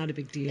that it's not a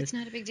big deal. It's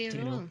not a big deal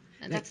at all.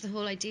 And that's the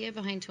whole idea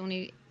behind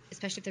Tony,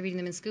 especially if they're reading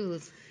them in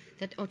schools,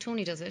 that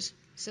Tony does it,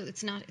 so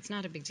it's not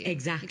a big deal.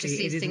 Exactly. He just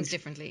sees things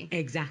differently.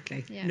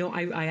 Exactly. Yeah. No,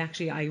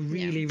 I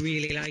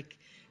really like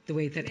the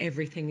way that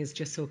everything is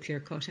just so clear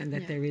cut, and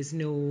that there is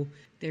no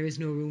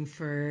room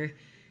for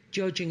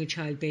judging a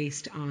child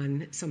based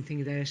on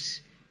something that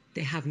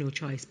they have no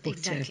choice but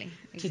to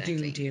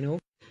do. Do you know?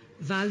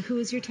 Val, who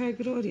is your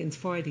target audience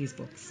for these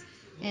books?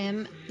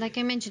 Like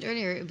I mentioned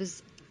earlier, it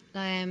was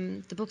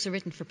The books are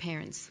written for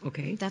parents.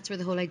 Okay. That's where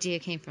the whole idea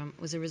came from.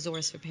 It was a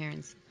resource for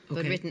parents,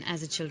 but written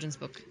as a children's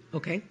book.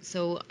 Okay.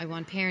 So I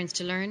want parents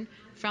to learn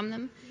from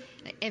them.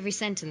 Every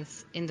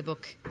sentence in the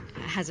book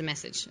has a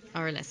message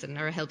or a lesson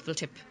or a helpful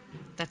tip.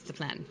 That's the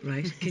plan.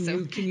 Right.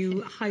 Can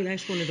you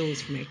highlight one of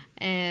those for me?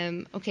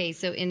 Okay,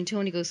 so in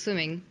Tony Goes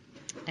Swimming,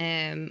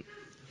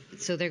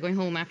 so they're going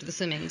home after the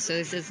swimming. So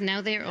it says,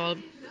 now they're all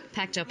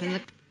packed up in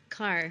the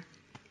car.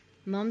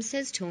 Mum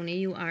says, Tony,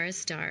 you are a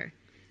star.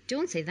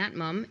 Don't say that,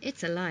 Mum.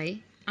 It's a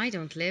lie. I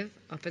don't live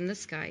up in the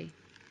sky.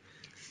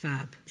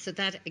 Fab. So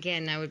that,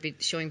 again, now would be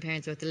showing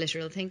parents about the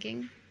literal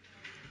thinking.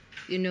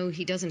 You know,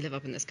 he doesn't live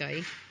up in the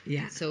sky.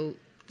 Yeah. So,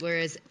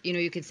 whereas, you know,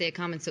 you could say a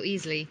comment so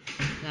easily,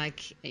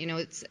 like, you know,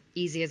 it's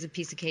easy as a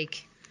piece of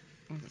cake.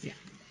 Yeah.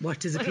 What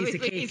does a piece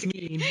of cake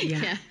mean?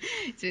 Yeah.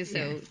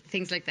 So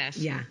things like that.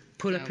 Yeah.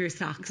 Pull up your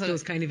socks,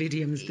 those kind of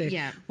idioms.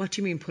 What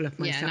do you mean pull up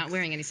my socks? Yeah, not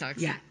wearing any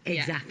socks. Yeah,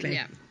 exactly.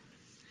 Yeah.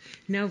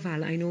 Now,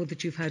 Val, I know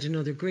that you've had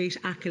another great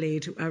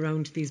accolade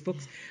around these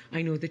books.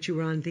 I know that you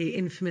were on the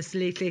infamous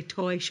Late Late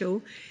Toy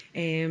Show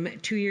 2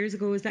 years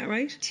ago, is that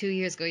right? 2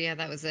 years ago, yeah,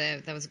 that was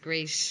a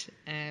great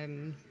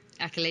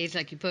accolade,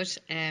 like you put.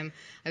 I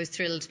was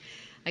thrilled.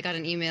 I got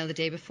an email the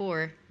day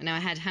before, and now I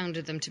had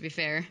hounded them, to be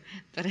fair,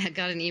 but I had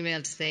got an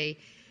email to say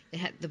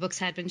the books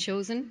had been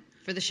chosen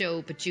for the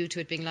show, but due to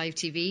it being live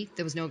TV,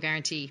 there was no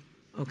guarantee.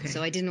 Okay.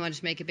 So I didn't want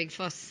to make a big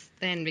fuss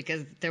then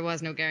because there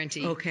was no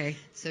guarantee. Okay.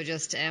 So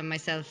just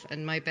myself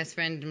and my best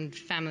friend and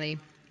family,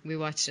 we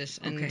watched it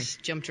and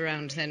jumped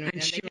around then when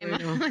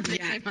they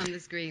came on the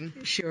screen.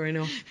 Sure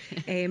enough.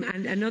 And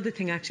another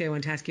thing actually I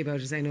want to ask you about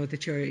is I know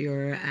that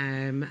you're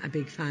a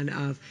big fan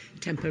of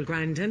Temple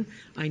Grandin.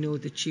 I know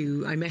that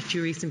I met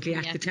you recently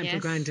at the Temple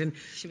Grandin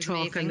talk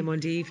amazing. on the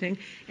Monday evening.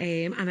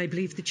 And I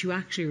believe that you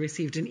actually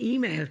received an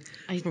email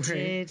from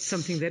her,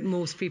 something that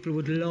most people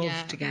would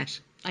love to get.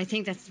 I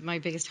think that's my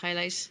biggest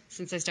highlight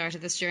since I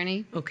started this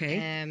journey.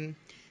 Okay.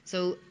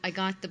 So I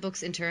got the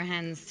books into her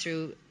hands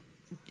through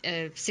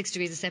 6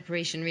 degrees of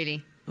separation,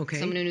 really. Okay.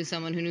 Someone who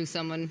knew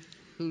someone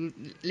who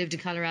lived in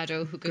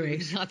Colorado who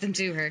got them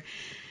to her.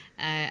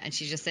 And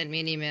she just sent me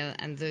an email,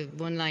 and the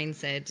one line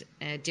said,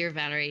 Dear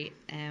Valerie,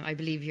 I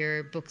believe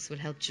your books will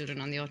help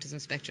children on the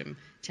autism spectrum.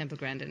 Temple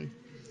Grandin.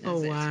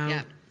 Oh, wow.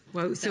 Yeah.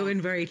 Well, so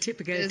in very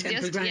typical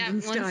Temple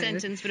Grandin style. One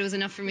sentence, but it was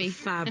enough for me.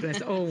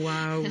 Fabulous. Oh,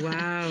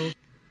 wow.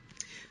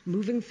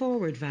 Moving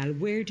forward, Val,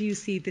 where do you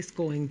see this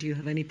going? Do you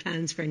have any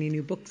plans for any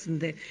new books in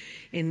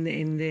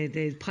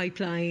the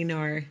pipeline,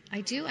 or?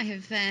 I do. I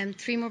have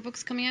 3 more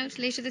books coming out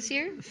later this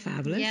year.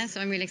 Fabulous. Yeah,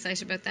 so I'm really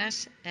excited about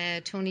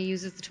that. Tony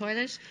uses the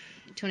toilet,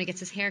 Tony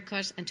gets his hair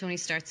cut, and Tony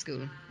starts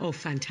school. Oh,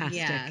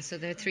 fantastic. Yeah, so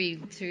there are three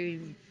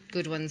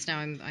good ones now.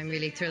 I'm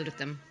really thrilled with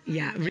them.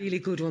 Yeah, really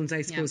good ones,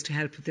 I suppose, to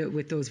help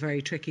with those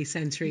very tricky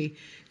sensory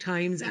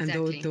times and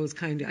those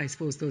kind of, I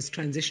suppose, those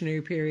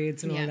transitionary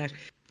periods and all that.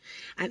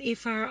 And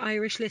if our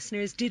Irish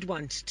listeners did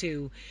want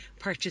to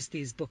purchase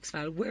these books,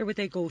 Val, where would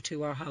they go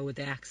to, or how would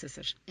they access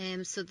it?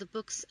 So the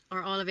books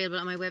are all available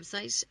on my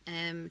website,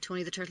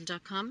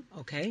 tonytheturtle.com.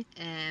 Okay.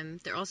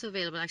 They're also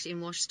available actually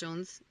in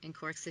Waterstones in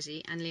Cork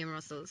City and Liam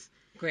Russell's.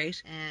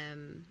 Great.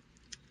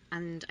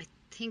 And I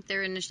think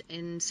they're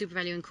in Super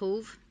Value in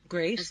Cove.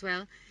 Great. As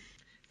well.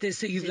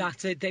 So you've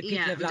lots of people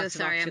have lots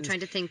of options. I'm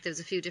trying to think.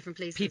 There's a few different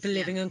places. People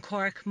living in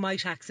Cork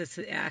might access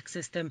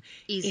them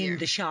easier in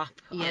the shop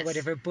or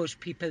whatever, but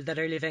people that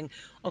are living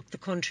up the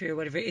country or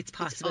whatever, it's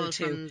possible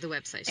it's all from the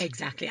website.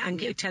 Exactly.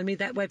 And tell me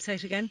that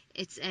website again.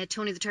 It's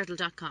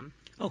tonytheturtle.com.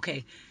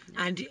 Okay.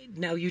 And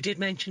now you did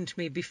mention to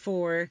me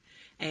before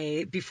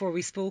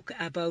we spoke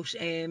about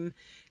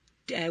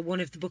one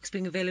of the books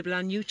being available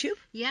on YouTube.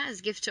 Yeah, as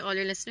a gift to all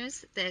your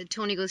listeners, the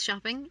Tony Goes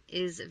Shopping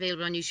is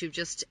available on YouTube.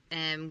 Just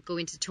go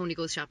into Tony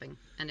Goes Shopping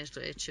and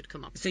it should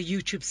come up. So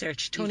YouTube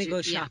search Tony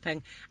Goes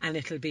Shopping and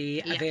it'll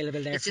be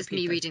available there. It's just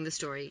me reading the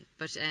story,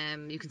 but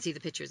you can see the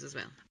pictures as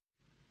well.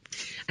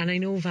 And I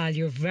know, Val,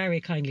 you're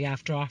very kindly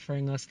after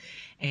offering us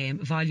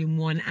Volume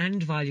 1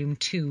 and Volume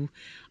 2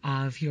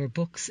 of your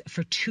books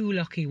for 2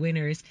 lucky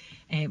winners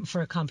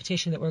for a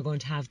competition that we're going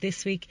to have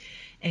this week.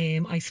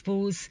 I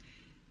suppose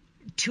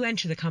to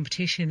enter the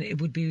competition,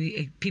 it would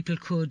be people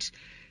could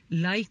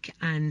like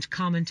and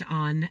comment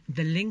on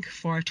the link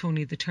for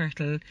Tony the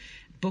Turtle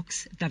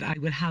books that I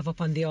will have up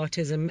on the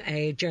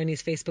Autism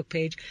Journeys Facebook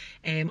page,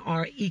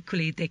 or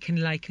equally they can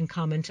like and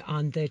comment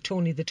on the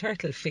Tony the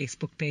Turtle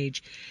Facebook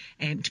page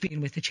to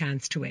begin with a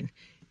chance to win.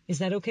 Is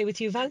that okay with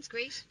you, Val? That's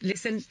great.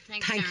 Listen,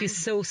 Thanks, thank you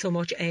so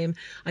much.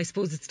 I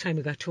suppose it's time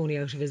we got Tony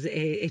out of his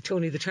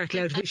Tony the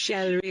Turtle out of his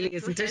shell, really,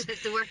 isn't it?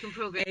 It's the work in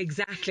progress.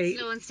 Exactly.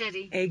 Slow and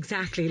steady.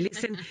 Exactly.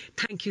 Listen,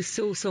 thank you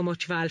so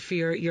much, Val, for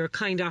your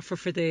kind offer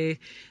for the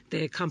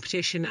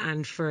competition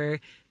and for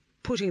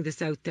putting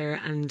this out there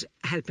and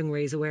helping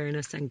raise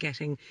awareness and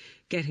getting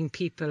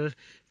people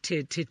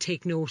to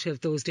take note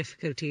of those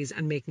difficulties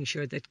and making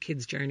sure that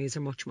kids' journeys are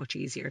much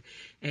easier.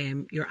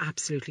 You're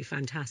absolutely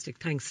fantastic.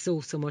 Thanks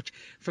so much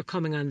for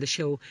coming on the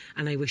show,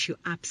 and I wish you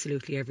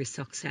absolutely every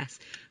success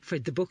for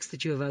the books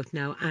that you have out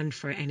now and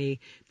for any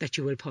that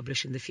you will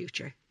publish in the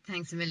future.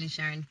 Thanks a million,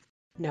 Sharon.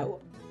 Now,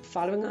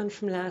 following on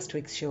from last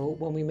week's show,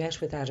 when we met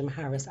with Adam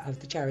Harris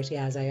of the charity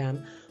As I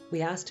Am,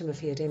 we asked him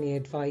if he had any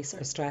advice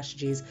or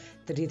strategies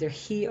that either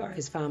he or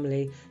his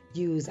family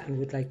use and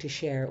would like to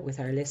share with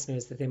our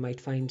listeners that they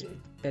might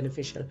find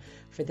beneficial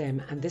for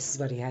them. And this is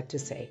what he had to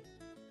say.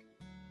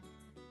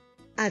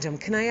 Adam,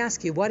 can I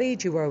ask you what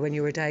age you were when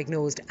you were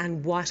diagnosed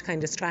and what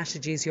kind of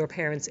strategies your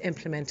parents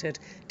implemented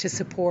to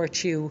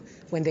support you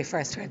when they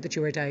first heard that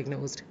you were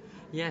diagnosed?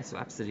 Yeah, so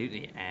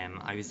absolutely.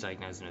 I was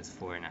diagnosed when I was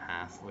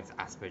 4.5 with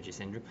Asperger's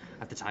syndrome.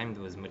 At the time,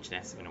 there was much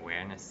less of an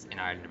awareness in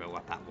Ireland about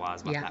what that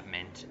was, what that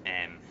meant.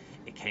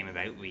 It came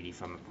about really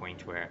from a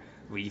point where,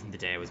 really from the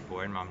day I was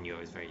born, Mum knew I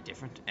was very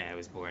different. I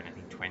was born, I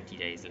think, 20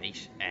 days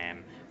late.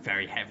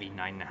 Very heavy,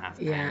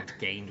 9.5 pound,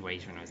 gained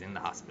weight when I was in the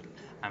hospital.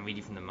 And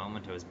really from the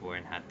moment I was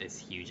born, had this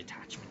huge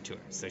attachment to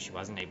her. So she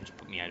wasn't able to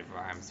put me out of her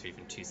arms for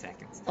even 2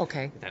 seconds.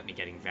 Without me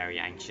getting very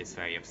anxious,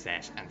 very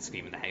upset, and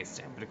screaming the house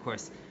down. But of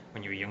course,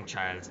 when you're a young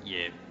child,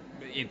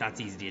 that's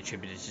easily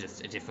attributed to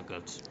just a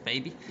difficult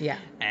baby.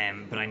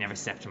 But I never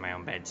slept in my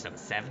own bed till I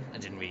was 7. I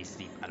didn't really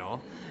sleep at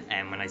all.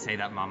 And when I say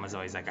that, Mum was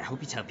always like, I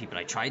hope you tell people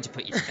I tried to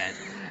put you to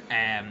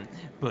bed.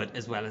 But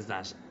as well as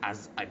that,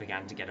 as I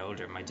began to get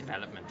older, my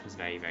development was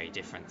very, very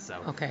different.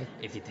 So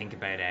if you think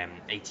about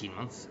 18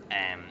 months,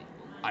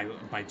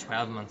 by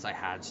 12 months I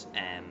had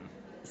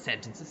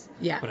sentences,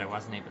 but I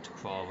wasn't able to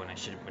crawl when I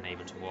should have been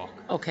able to walk.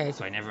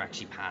 So I never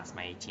actually passed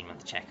my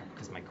 18-month checkup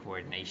because my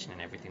coordination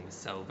and everything was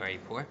so very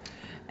poor.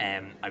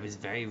 I was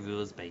very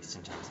rules-based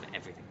in terms of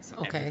everything, so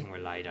everything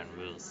relied on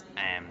rules.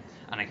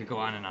 And I could go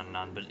on and on and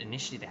on, but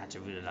initially they had to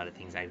rule a lot of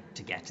things out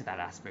to get to that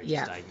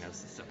Asperger's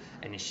diagnosis. So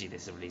initially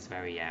this somebody's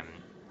very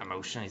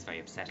emotional, he's very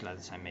upset a lot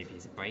of the time, maybe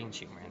he's a brain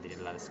tumour, and they did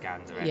a lot of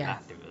scans around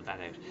that, they ruled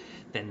that out.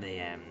 Then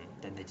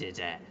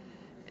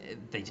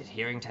they did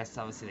hearing tests.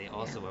 Obviously they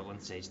also at one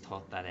stage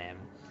thought that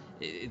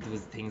it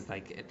was things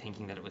like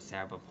thinking that it was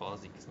cerebral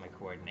palsy because my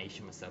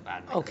coordination was so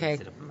bad and I couldn't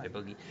sit up in my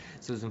buggy.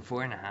 So it was in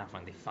 4.5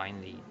 when they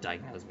finally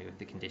diagnosed me with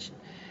the condition.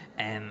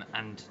 And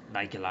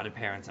like a lot of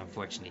parents,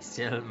 unfortunately,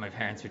 still my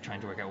parents were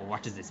trying to work out, well,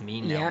 what does this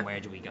mean now and where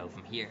do we go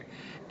from here?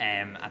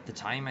 At the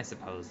time, I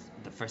suppose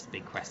the first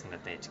big question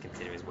that they had to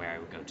consider is where I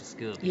would go to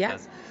school,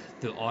 because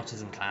the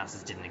autism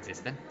classes didn't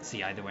exist then. So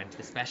you either went to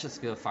the special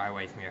school far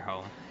away from your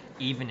home,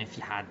 even if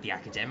you had the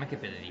academic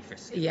ability for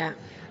school,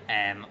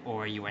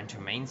 or you went to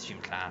a mainstream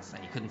class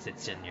and you couldn't sit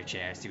still in your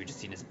chair, so you were just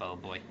seen as a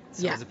bold boy.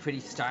 So it was a pretty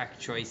stark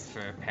choice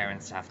for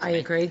parents to have to make. I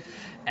agree.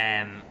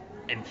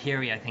 In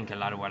theory, I think a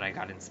lot of what I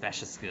got in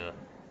special school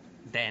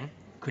then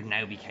could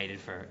now be catered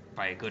for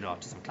by a good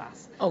autism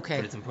class. But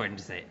it's important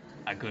to say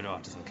a good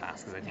autism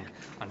class, because I think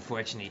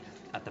unfortunately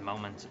at the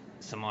moment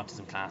some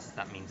autism classes,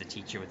 that means a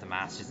teacher with a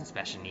master's in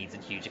special needs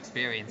and huge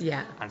experience,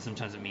 and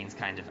sometimes it means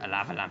kind of a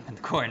lava lamp in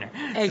the corner.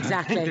 So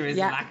I think there is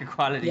a lack of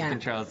quality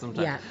control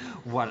sometimes.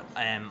 What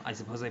I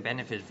suppose I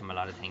benefited from a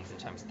lot of things in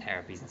terms of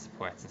therapies and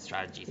supports and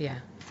strategies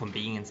from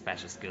being in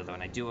special school though,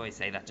 and I do always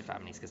say that to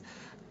families, because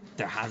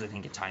there has, I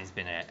think, at times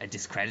been a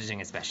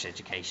discrediting of special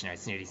education, or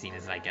it's nearly seen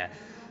as like a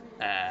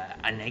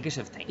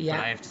negative thing. But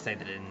I have to say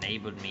that it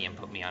enabled me and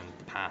put me on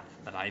the path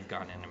that I've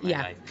gone in my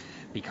life,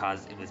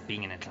 because it was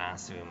being in a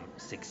classroom,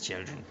 6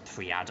 children,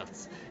 3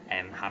 adults,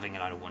 having a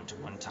lot of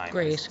one-to-one time.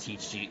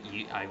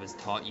 I was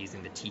taught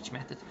using the teach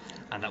method,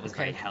 and that was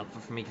very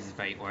helpful for me because it's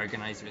very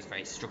organised, it was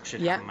very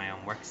structured. Having my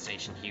own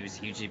workstation, he was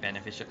hugely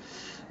beneficial.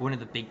 One of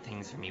the big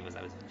things for me was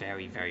I was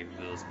very, very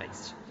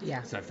rules-based.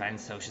 So I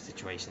found social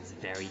situations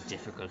very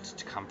difficult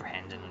to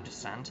comprehend and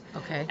understand.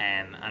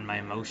 And my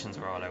emotions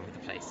were all over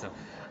the place. So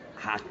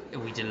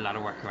we did a lot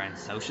of work around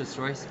social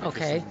stories, which was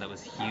something that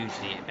was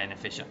hugely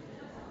beneficial.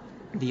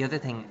 The other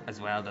thing as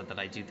well that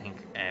I do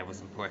think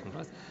was important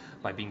was,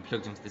 by being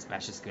plugged into the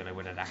special school, I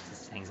would have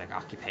access to things like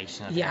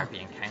occupational therapy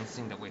and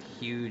counselling that were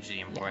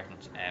hugely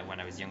important when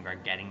I was younger,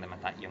 getting them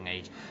at that young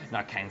age.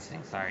 Not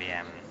counselling, sorry,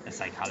 a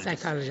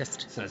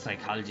psychologist. So a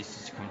psychologist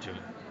used to come to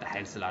the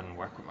house a lot and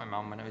work with my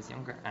mum when I was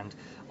younger. And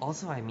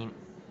also, I mean,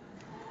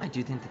 I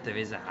do think that there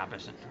is a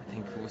habit, and I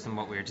think some of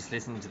what we were just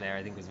listening to there,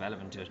 I think was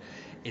relevant to it,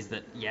 is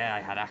that,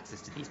 I had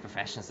access to these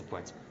professional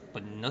supports,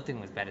 but nothing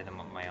was better than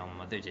what my own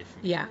mother did for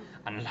me.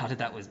 And a lot of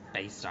that was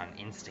based on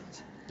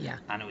instinct.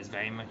 And it was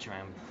very much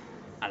around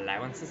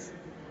allowances,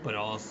 but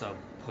also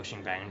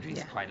pushing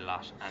boundaries quite a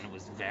lot. And it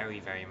was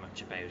very, very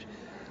much about,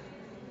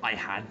 I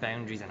had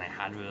boundaries and I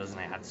had rules and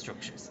I had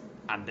structures,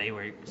 and they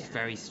were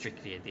very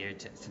strictly adhered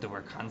to. So there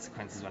were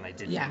consequences when I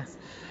did things,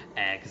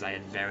 because I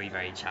had very,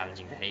 very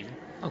challenging behaviour.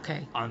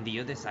 On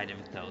the other side of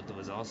it though, there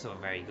was also a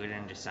very good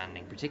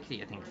understanding,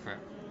 particularly I think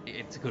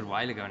it's a good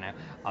while ago now,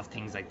 of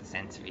things like the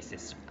sensory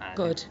system.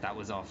 And that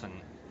was often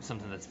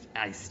something that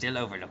I still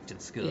overlooked in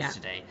schools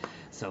today.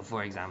 So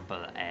for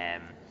example,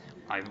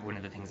 one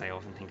of the things I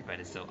often think about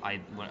is,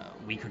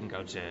 we couldn't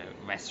go to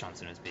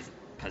restaurants when it was busy.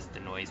 because the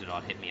noise would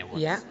all hit me at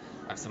once. Yeah.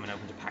 Or if someone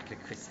opened a packet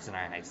of crisps in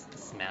our house, the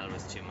smell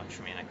was too much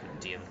for me and I couldn't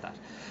deal with that.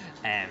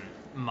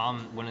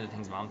 One of the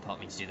things Mom taught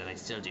me to do that I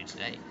still do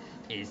today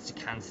is to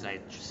cancel out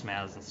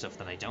smells and stuff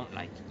that I don't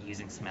like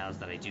using smells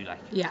that I do like.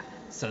 Yeah.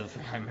 So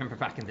I remember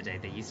back in the day,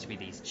 there used to be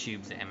these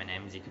tubes of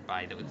M&Ms you could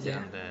buy that would sit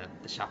on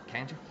the shop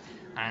counter.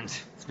 And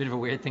it's a bit of a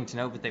weird thing to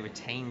know, but they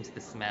retained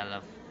the smell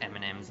of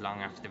M&Ms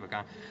long after they were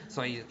gone.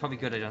 So it's probably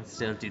good I don't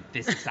still do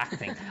this exact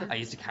thing. I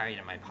used to carry it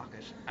in my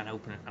pocket and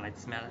open it and I'd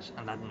smell it,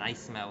 and that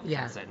nice smell would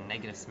cancel out a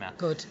negative smell.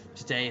 Good.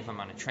 Today, if I'm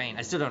on a train,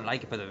 I still don't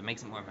like it, but it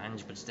makes it more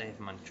manageable. Today, if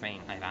I'm on a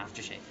train, I have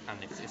aftershave,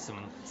 and if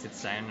someone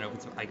sits down and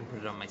opens it, I can put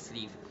it on my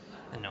sleeve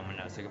and no one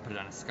knows, so I can put it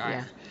on a scarf.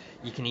 Yeah.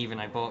 You can even,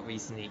 I bought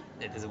recently,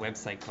 there's a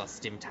website called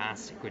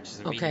Stimtastic, which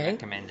is really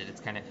recommended.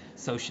 It's kind of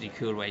socially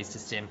cool ways to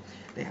stim.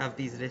 They have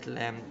these little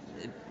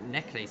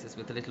necklaces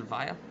with a little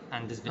vial,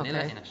 and there's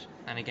vanilla in it.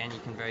 And again, you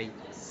can very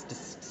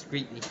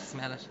discreetly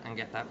smell it and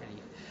get that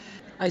relief.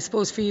 I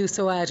suppose for you,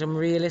 so Adam,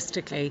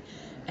 realistically,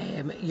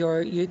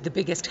 the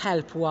biggest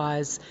help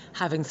was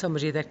having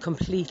somebody that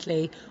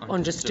completely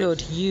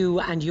understood you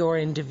and your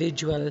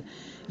individuality,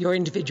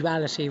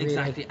 really.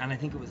 Exactly, and I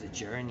think it was a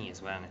journey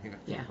as well, and I think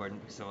that's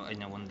important. So I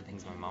know one of the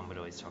things my mom would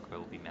always talk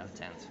about would be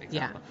meltdowns, for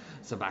example.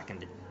 So back at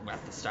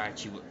the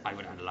start, I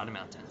would have had a lot of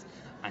meltdowns,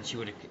 and she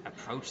would have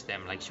approached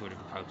them like she would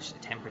have approached a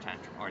temper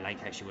tantrum, or like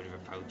how she would have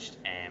approached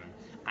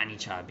any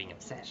child being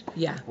upset.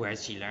 Yeah.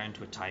 Whereas she learned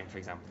with time, for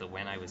example, that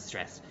when I was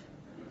stressed,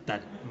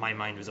 that my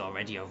mind was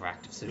already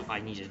overactive, so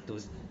I needed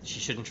those. She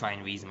shouldn't try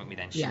and reason with me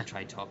then. She should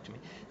try to talk to me.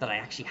 That I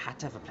actually had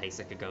to have a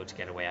place I could go to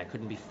get away. I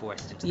couldn't be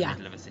forced into the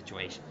middle of a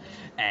situation.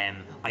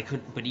 I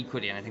could, but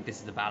equally, and I think this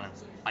is the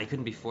balance, I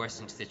couldn't be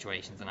forced into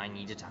situations, and I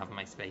needed to have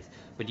my space.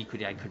 But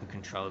equally, I couldn't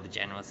control the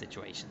general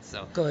situation.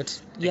 So good.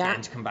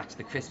 Again, to come back to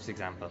the crisps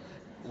example,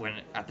 when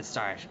at the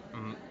start,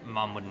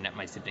 Mom wouldn't let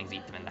my siblings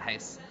eat them in the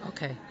house.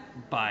 Okay.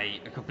 By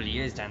a couple of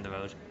years down the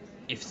road,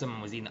 if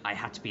someone was eating, I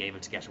had to be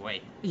able to get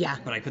away. Yeah.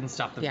 But I couldn't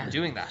stop them from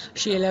doing that.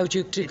 She allowed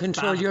you to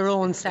control your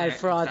own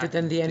self rather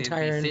than the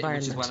entire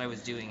environment. Which is what I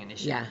was doing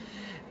initially.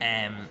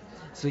 Yeah.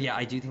 So yeah,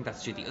 I do think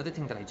that's true. The other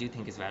thing that I do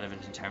think is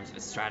relevant in terms of a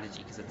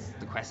strategy, because it's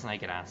the question I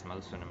get asked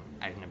most when I'm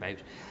out and about,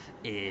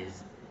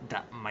 is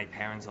that my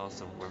parents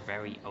also were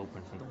very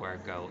open from the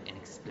word go in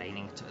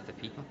explaining to other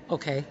people.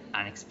 Okay.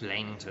 And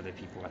explaining to other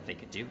people what they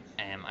could do.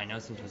 I know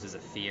sometimes there's a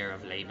fear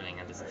of labelling,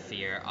 and there's a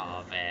fear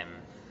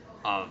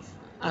of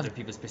other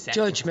people's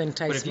perception.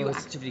 Judgment, I suppose. But if you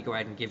actively go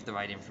out and give the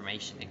right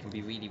information, it can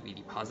be really,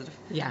 really positive.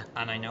 Yeah.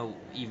 And I know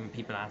even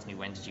people ask me,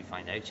 when did you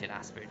find out you had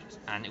Asperger's?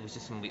 And it was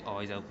just when we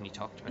always openly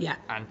talked about it.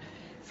 And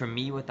for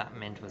me, what that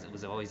meant was it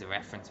was always a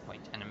reference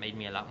point, and it made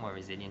me a lot more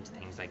resilient to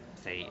things like,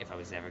 say, if I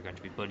was ever going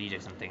to be bullied or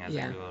something as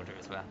I grew older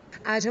as well.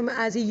 Adam,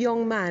 as a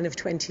young man of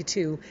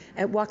 22,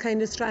 what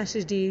kind of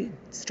strategies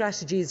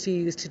do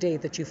you use today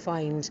that you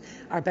find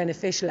are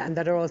beneficial and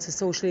that are also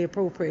socially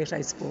appropriate,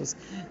 I suppose?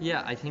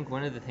 Yeah, I think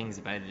one of the things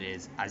about it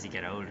is, as you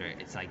get older,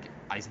 it's like,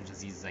 I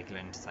sometimes use like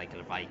learning to cycle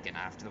a bike, and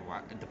after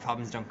the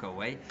problems don't go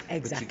away,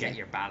 but you get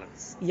your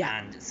balance. Yeah.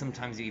 And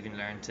sometimes you even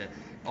learn to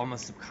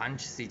almost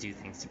subconsciously do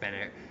things to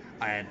better.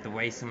 The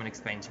way someone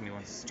explained to me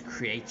once is to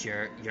create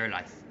your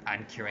life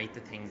and curate the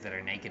things that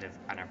are negative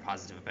and are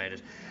positive about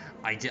it.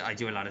 I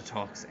do a lot of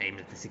talks aimed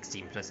at the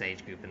 16 plus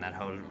age group, and that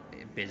whole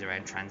bit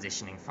around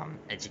transitioning from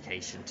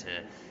education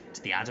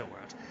to the adult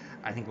world.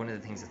 I think one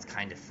of the things that's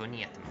kind of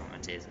funny at the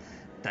moment is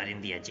that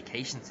in the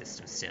education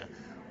system still,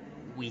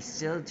 we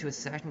still, to a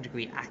certain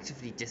degree,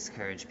 actively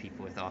discourage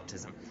people with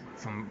autism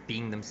from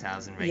being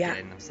themselves and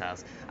regulating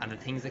themselves, and the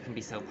things that can be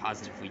so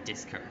positive we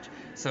discourage.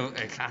 So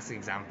a classic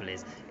example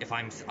is,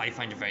 I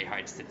find it very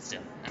hard to sit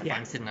still, and if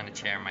I'm sitting on a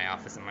chair in my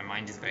office and my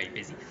mind is very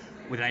busy,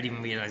 without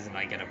even realising,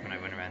 I get up and I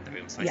run around the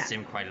room, so I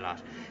stim quite a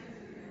lot.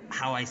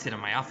 How I sit on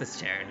my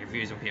office chair, and your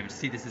viewers won't be able to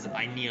see this, is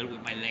I kneel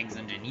with my legs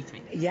underneath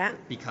me. Yeah.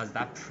 Because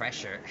that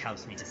pressure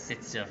helps me to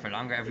sit still for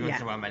longer. Every once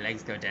in a while my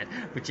legs go dead,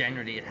 but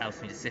generally it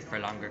helps me to sit for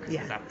longer because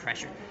of that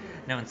pressure.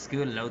 Now in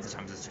school, loads of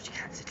times it's just, you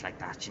can't sit like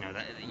that,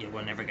 that you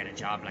will never get a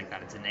job like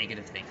that, it's a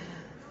negative thing.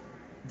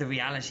 The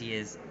reality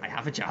is, I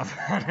have a job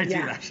and I do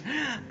that,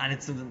 and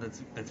it's something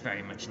that's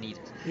very much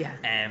needed.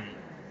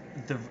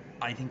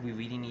 I think we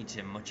really need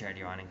to, much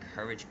earlier on,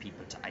 encourage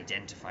people to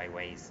identify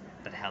ways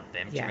that help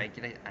them to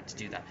regulate, and to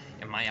do that.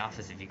 In my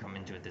office, if you come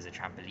into it, there's a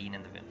trampoline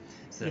in the room,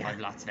 so if I have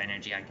lots of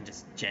energy, I can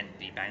just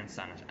gently bounce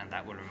on it, and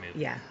that will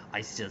remove. I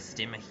still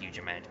stim a huge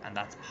amount, and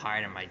that's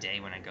part of my day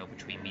when I go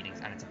between meetings,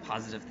 and it's a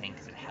positive thing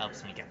because it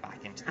helps me get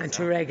back into the zone.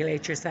 To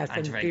regulate yourself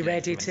and be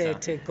ready to go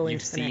into the next.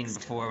 You've seen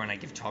before when I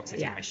give talks, I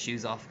take my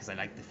shoes off because I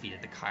like the feel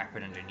of the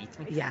carpet underneath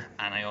me,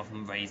 and I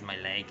often raise my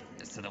leg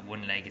so that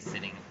one leg is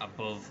sitting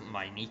above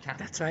my kneecap.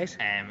 That's right.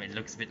 It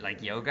looks a bit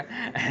like yoga,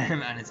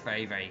 and it's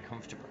very, very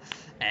comfortable.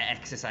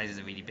 Exercise is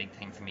a really big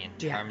thing for me in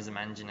terms of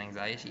managing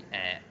anxiety.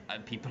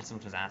 People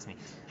sometimes ask me,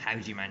 how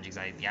do you manage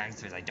anxiety? The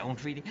answer is I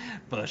don't really,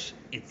 but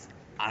it's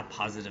a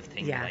positive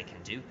thing that I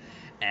can do.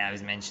 I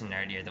was mentioning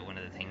earlier that one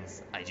of the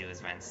things I do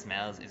is around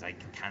smells, is I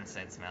can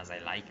cancel out smells I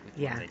like with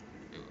ones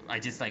I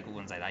dislike with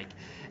ones I like.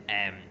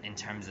 In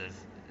terms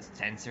of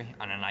sensory.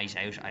 On a night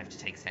out, I have to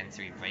take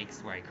sensory breaks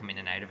where I come in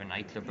and out of a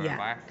nightclub or a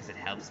bar, because it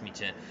helps me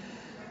to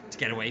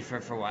get away for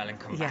a while and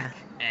come back.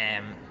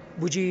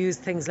 Would you use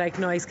things like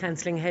noise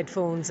cancelling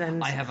headphones?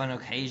 And I have on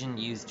occasion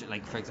used,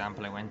 like, for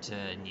example, I went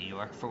to New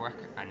York for work,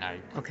 and now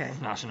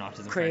not an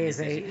autism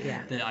crazy,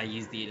 I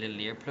use the little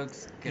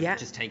earplugs, because it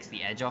just takes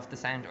the edge off the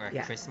sound. Or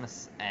at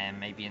Christmas,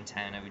 maybe in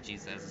town, I would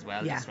use those as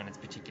well, just when it's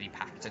particularly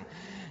packed and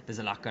there's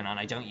a lot going on.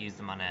 I don't use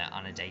them on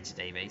a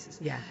day-to-day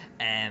basis.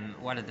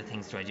 What other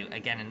things do I do?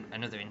 Again,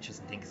 another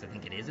interesting thing, because I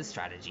think it is a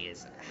strategy,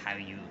 is how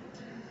you...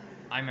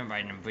 I remember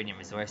I had a brilliant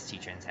resource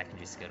teacher in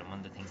secondary school, and one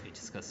of the things we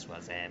discussed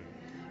was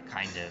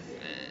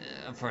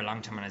for a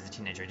long time when I was a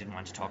teenager, I didn't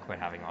want to talk about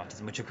having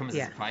autism, which would come as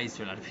a surprise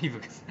to a lot of people,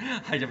 because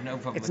I have no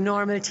problem. It's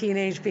normal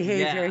teenage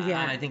behaviour, and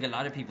I think a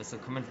lot of people, so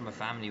coming from a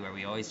family where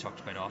we always talked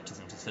about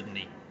autism, to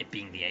suddenly it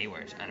being the A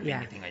word and it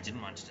being the thing I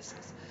didn't want to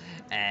discuss.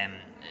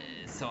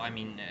 So I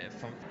mean,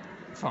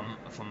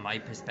 from my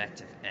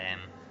perspective,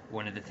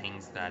 one of the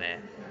things that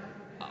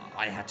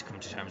I had to come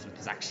to terms with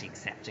was actually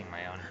accepting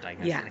my own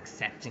diagnosis and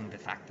accepting the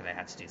fact that I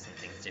had to do some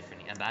things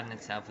differently, and that in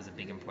itself was a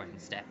big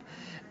important step,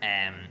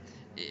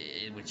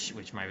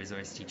 which my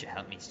resource teacher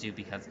helped me to do,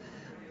 because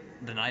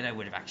the night I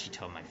would have actually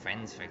told my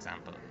friends, for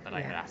example, that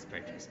I had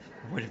Asperger's,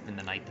 would have been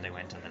the night that I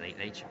went on the Late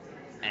Late Show.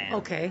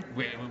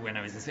 When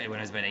I was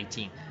about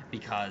 18,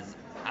 because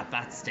at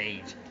that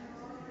stage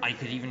I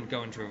could even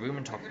go into a room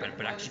and talk about it,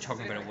 but actually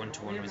talking about it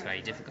one-to-one was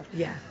very difficult.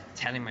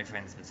 Telling my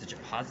friends was such a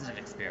positive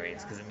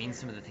experience, because it means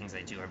some of the things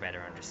I do are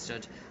better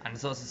understood, and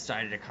it's also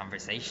started a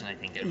conversation. I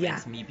think it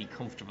makes me be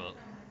comfortable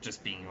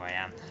just being who I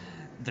am.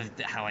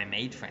 How I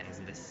made friends,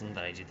 and this is something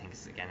that I do think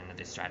is, again,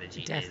 another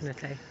strategy.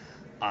 Definitely.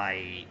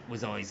 I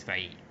was always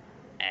very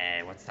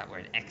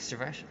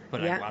extrovert,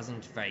 but I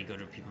wasn't very good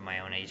with people my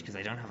own age, because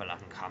I don't have a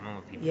lot in common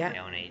with people my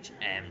own age.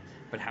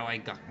 But how I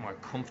got more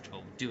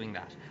comfortable doing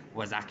that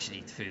was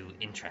actually through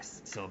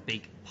interests. So a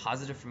big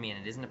positive for me,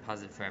 and it isn't a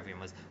positive for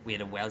everyone, was we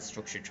had a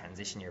well-structured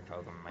transition year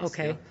program in my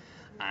school,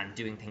 and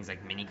doing things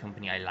like mini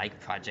company. I like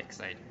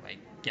projects. I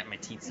get my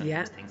teeth into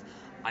those things.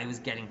 I was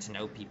getting to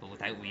know people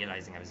without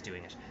realizing I was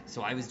doing it.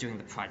 So I was doing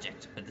the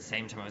project, but at the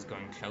same time I was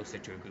going closer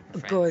to a group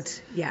of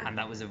friends. And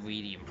that was a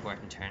really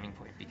important turning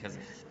point, because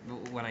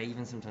what I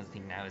even sometimes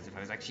think now is, if I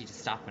was actually to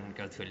stop and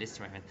go through a list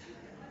of my friends,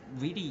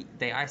 really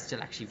they are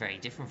still actually very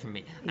different from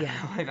me. And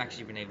how I've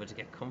actually been able to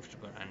get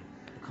comfortable and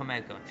come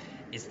out going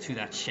is through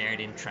that shared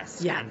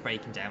interest and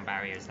breaking down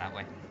barriers that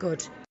way.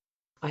 Good.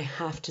 I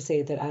have to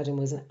say that Adam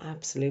was an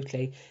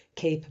absolutely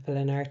capable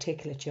and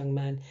articulate young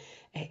man.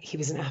 He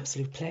was an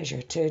absolute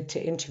pleasure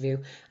to interview,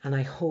 and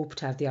I hope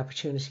to have the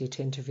opportunity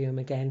to interview him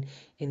again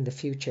in the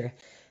future.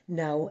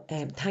 Now,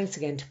 thanks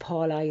again to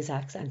Paul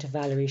Isaacs and to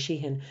Valerie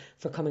Sheehan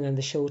for coming on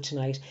the show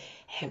tonight.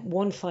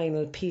 One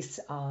final piece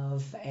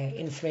of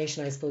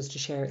information I suppose to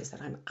share is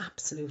that I'm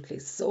absolutely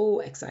so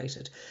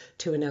excited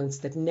to announce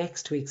that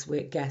next week's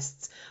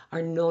guests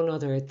are none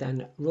other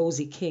than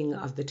Rosie King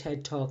of the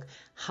TED Talk,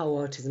 How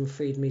Autism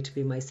Freed Me to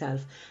Be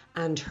Myself,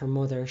 and her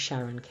mother,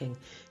 Sharon King.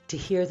 To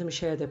hear them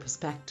share their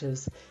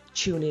perspectives,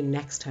 tune in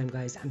next time,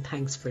 guys, and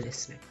thanks for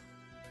listening.